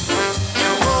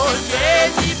 you old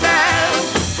Jezebel.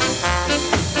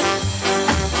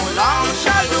 How long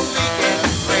shall the wicked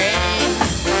reign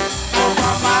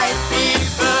over my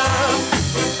people?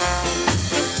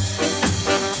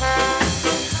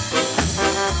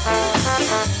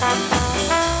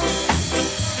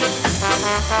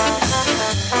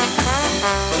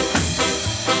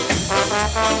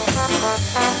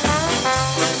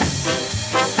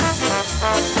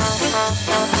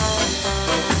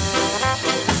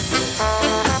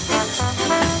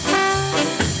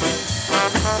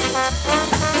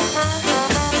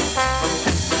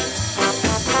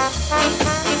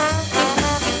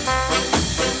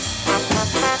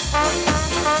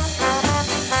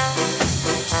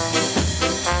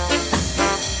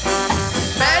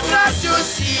 Better to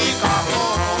seek a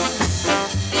home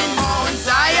in Mount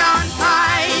Zion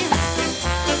High,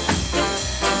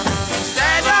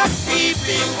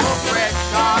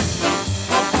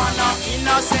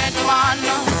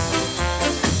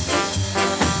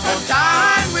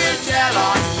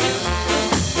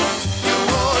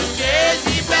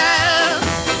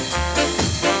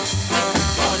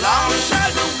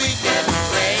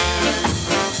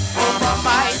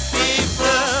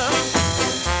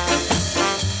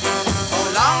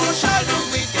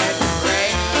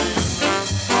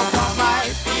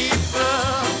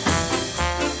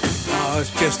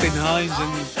 Justin Hines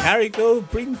and Carrigo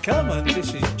Bring Come, and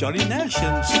this is Johnny Nash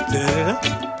and Stir It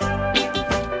Up.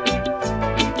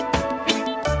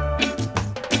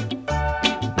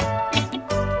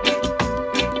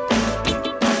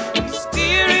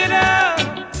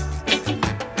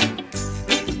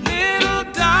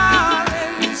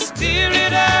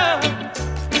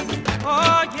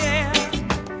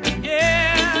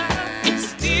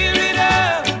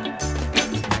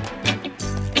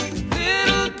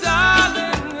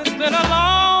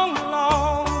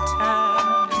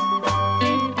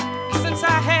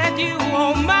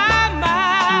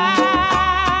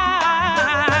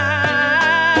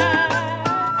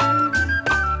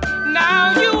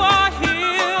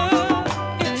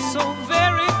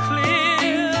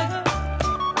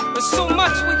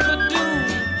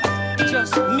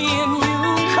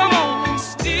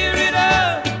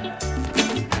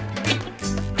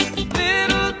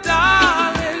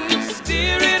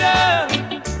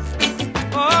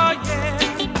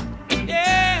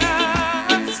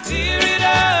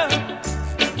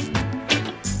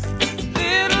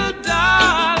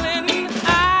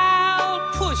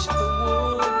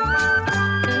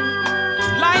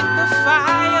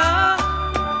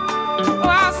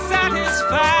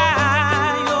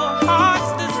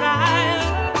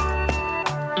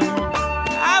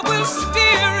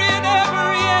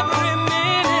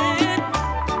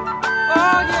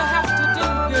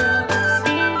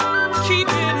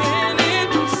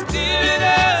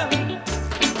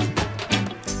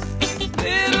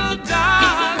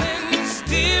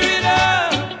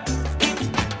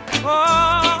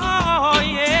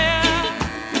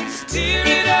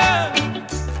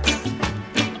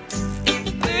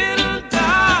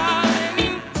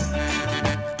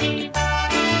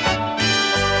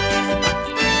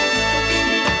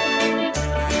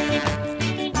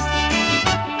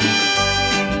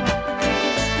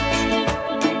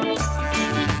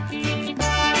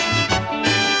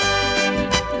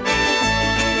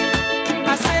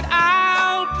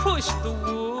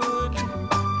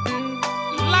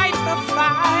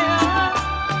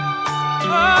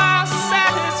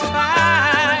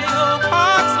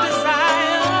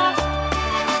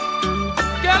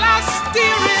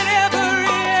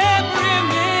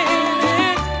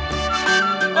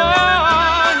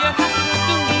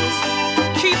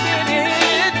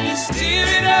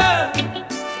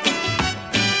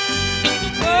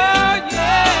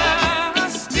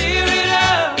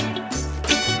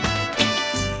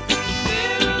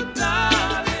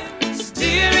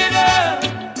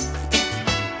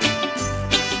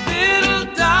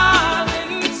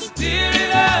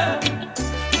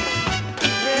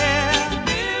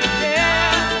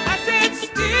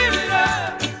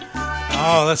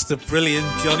 That's the brilliant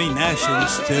Johnny Nash and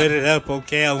Stirred It Up.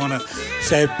 Okay, I want to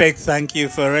say a big thank you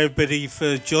for everybody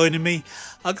for joining me.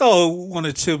 I got one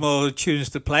or two more tunes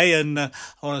to play, and I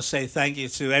want to say thank you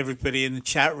to everybody in the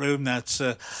chat room. That's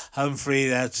Humphrey,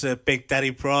 that's Big Daddy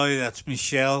Bry, that's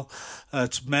Michelle,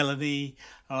 that's Melanie.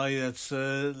 That's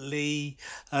Lee,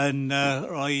 and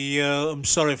I'm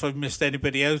sorry if I've missed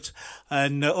anybody out,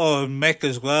 and and Mick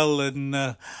as well, and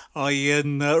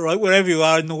right wherever you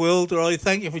are in the world,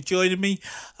 thank you for joining me.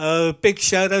 Big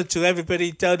shout out to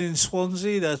everybody down in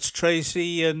Swansea. That's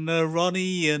Tracy and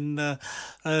Ronnie and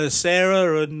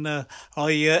Sarah and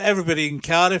everybody in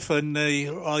Cardiff and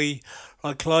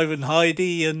Clive and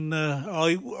Heidi and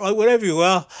wherever you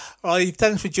are.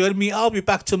 Thanks for joining me. I'll be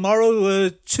back tomorrow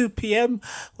 2 p.m.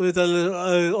 with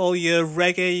all your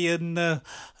reggae and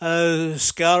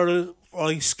ska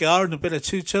and a bit of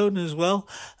two-tone as well.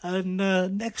 And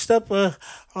next up, we're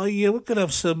going to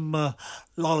have some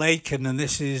Lol Aiken, and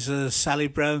this is Sally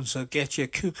Brown, so get your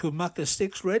cuckoo maca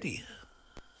sticks ready.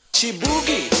 She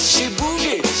boogie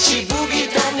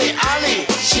down the alley.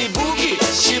 She boogie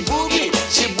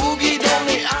down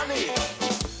the alley.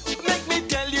 Make me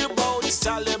tell you about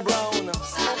Sally Brown.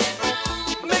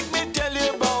 Make me tell you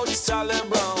about Sally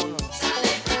Brown.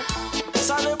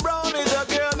 Sally Brown is a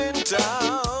girl in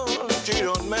town. She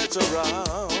don't mess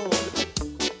around.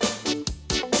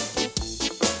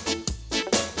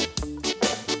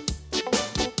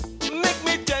 Make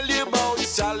me tell you about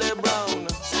Sally Brown.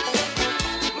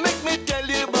 Make me tell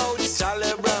you about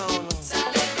Sally Brown.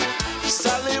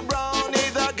 Sally Brown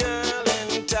is a girl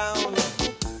in town.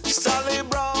 Sally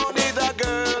Brown is a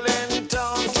girl in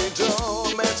town. She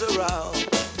don't mess around.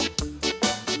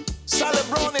 Sally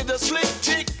Brown is a slick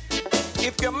chick.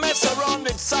 If you mess around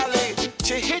with Sally,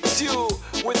 she hits you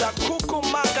with a cuckoo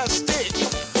maca stick.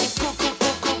 Cuckoo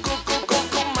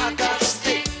maca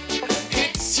stick.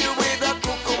 Hits you with a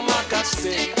cuckoo maca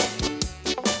stick.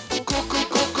 Cuckoo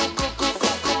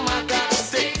maca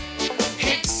stick.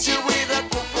 Hits you with a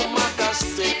cuckoo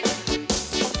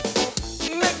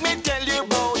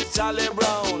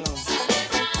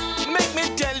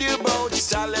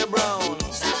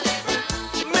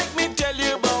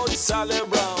Sally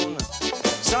Brown.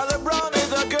 Sally Brown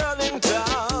is a girl in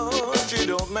town. She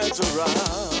don't mess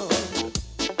around.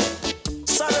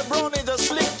 Sally Brown is a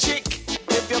slick chick.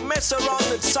 If you mess around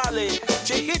with Sally,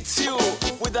 she hits you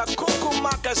with a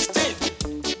cuckoo-maca stick.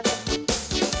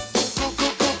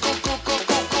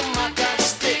 Cuckoo-maca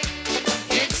stick.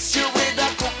 Hits you with a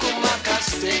cuckoo-maca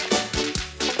stick.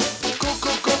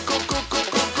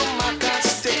 Cuckoo-maca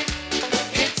stick.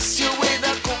 Hits you with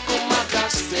a cuckoo-maca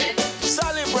stick.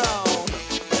 Sally Brown,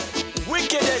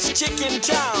 wickedest chick in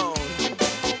town.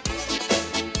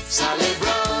 Sally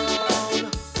Brown.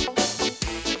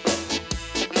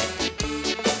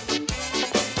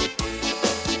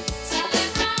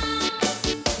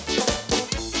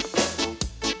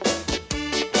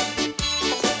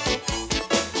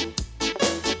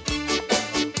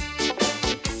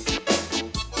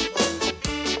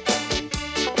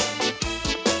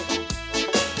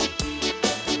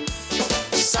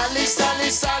 Sally, Sally,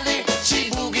 Sally, she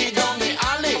boogie down the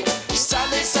alley.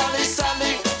 Sally, Sally,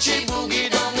 Sally, she boogie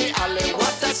down the alley.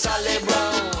 What a Sally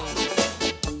Brown.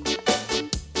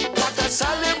 What a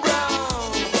Sally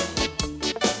Brown.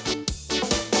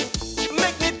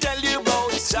 Make me tell you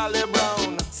about Sally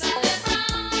Brown.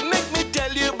 Make me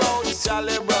tell you about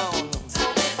Sally Brown.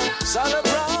 Sally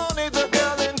Brown is a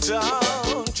girl in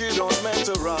town. She don't mess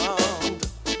around.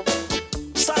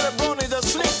 Sally Brown is a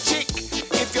slick chick.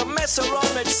 If you mess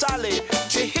around with Sally,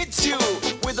 she hits you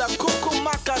with a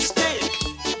cuckoo-maca stick.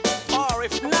 Or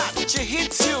if not, she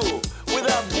hits you with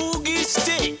a boogie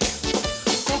stick.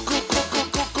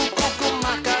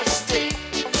 Cuckoo-maca stick.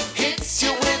 Hits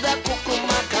you with a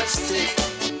cuckoo-maca stick.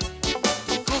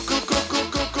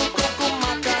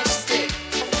 Cuckoo-maca stick.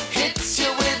 Hits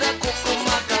you with a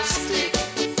cuckoo-maca stick.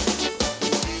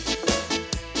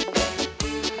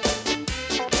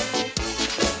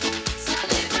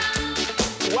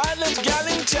 Wildest gal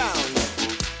in town.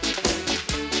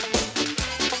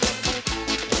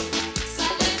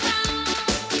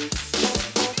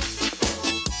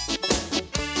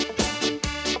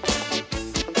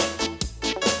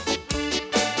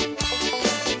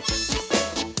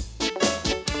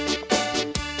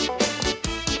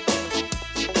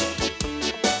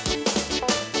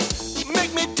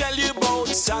 Make me tell you about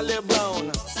Sally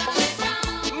Brown.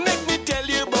 Make me tell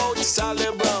you about Sally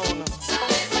Brown.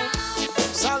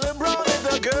 Sally Brown is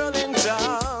a girl in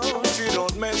town. She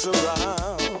don't mess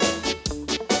around.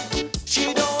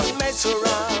 She don't mess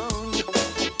around.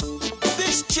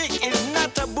 This chick is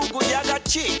not a bugu-yaga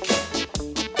chick.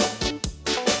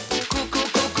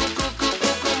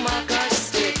 Cuckoo-maca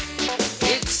stick.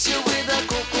 Hits you with a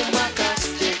cuckoo-maca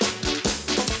stick.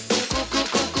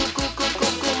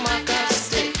 Cuckoo-maca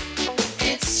stick.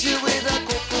 Hits you with a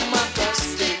cuckoo-maca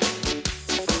stick.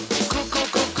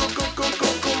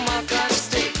 Cuckoo-maca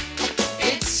stick.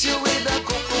 Hits you with a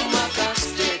cuckoo-maca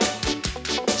stick.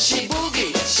 She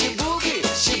boogie, she boogie,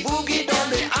 she boogie down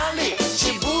the alley.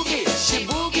 She boogie, she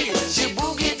boogie, she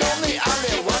boogie down the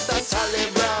alley. What a Sally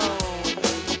Brown.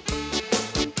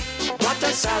 What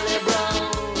a Sally Brown.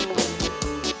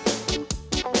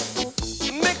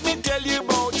 Make me tell you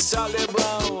about Sally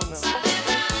Brown.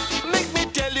 Make me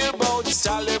tell you about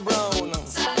Sally Brown.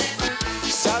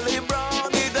 Sally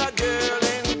Brown is a girl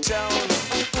in town.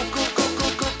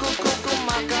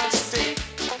 Cuckoo-maca stick.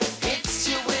 Hits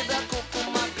you with a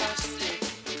cuckoo-maca stick.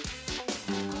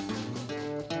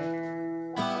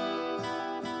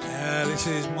 This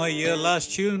is my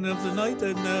last tune of the night,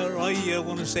 and I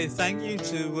want to say thank you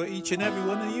to each and every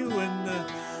one of you, and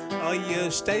I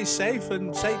stay safe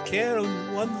and take care,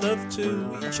 and one love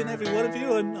to each and every one of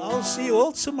you, and I'll see you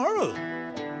all tomorrow.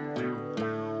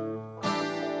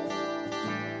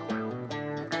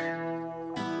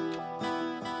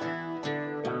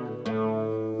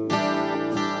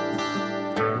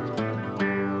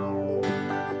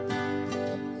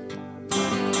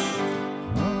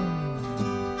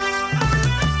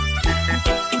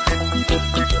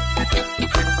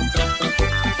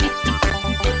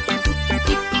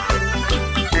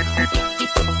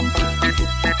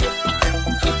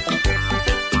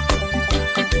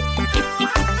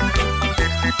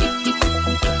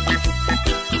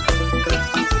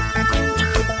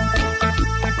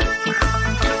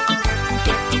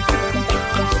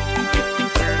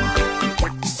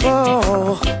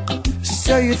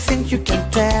 So you think you can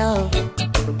tell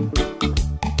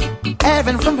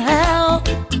heaven from hell,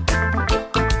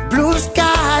 blue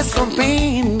skies from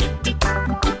pain?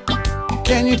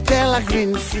 Can you tell a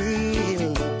green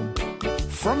field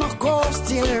from a cold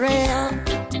steel rail,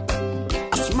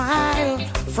 a smile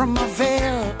from a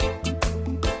veil?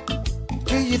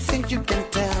 Do you think you can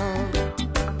tell?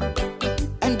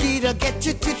 And did I get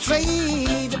you to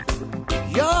trade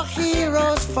your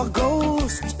for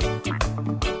ghosts,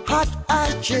 hot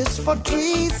ashes for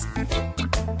trees,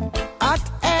 hot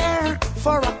air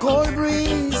for a cold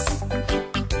breeze,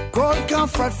 cold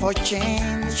comfort for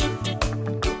change.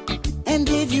 And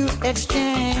did you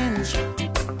exchange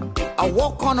a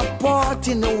walk on a part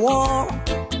in the war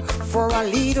for a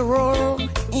lead role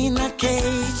in a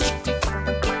cage?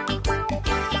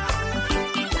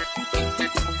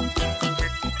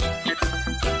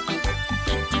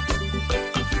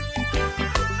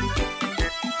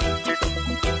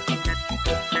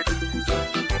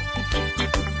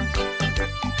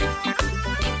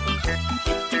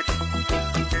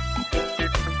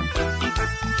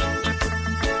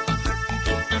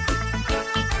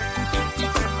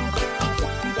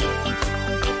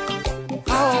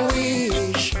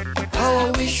 How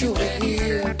I wish you were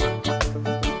here.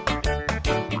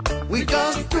 We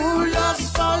just two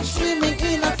lost souls swimming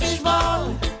in a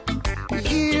fishbowl,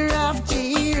 year after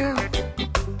year,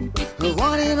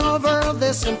 running over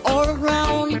the same old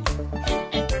ground.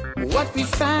 What we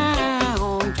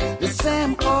found, the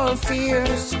same old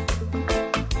fears.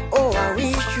 Oh, I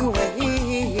wish you were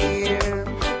here.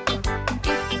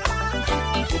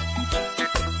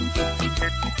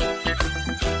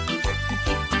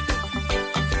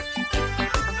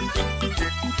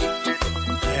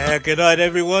 Good night,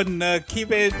 everyone.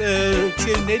 Keep it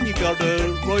tuned in. You got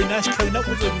Roy Nash coming up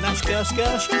with the Nash Gar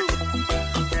Scar Show.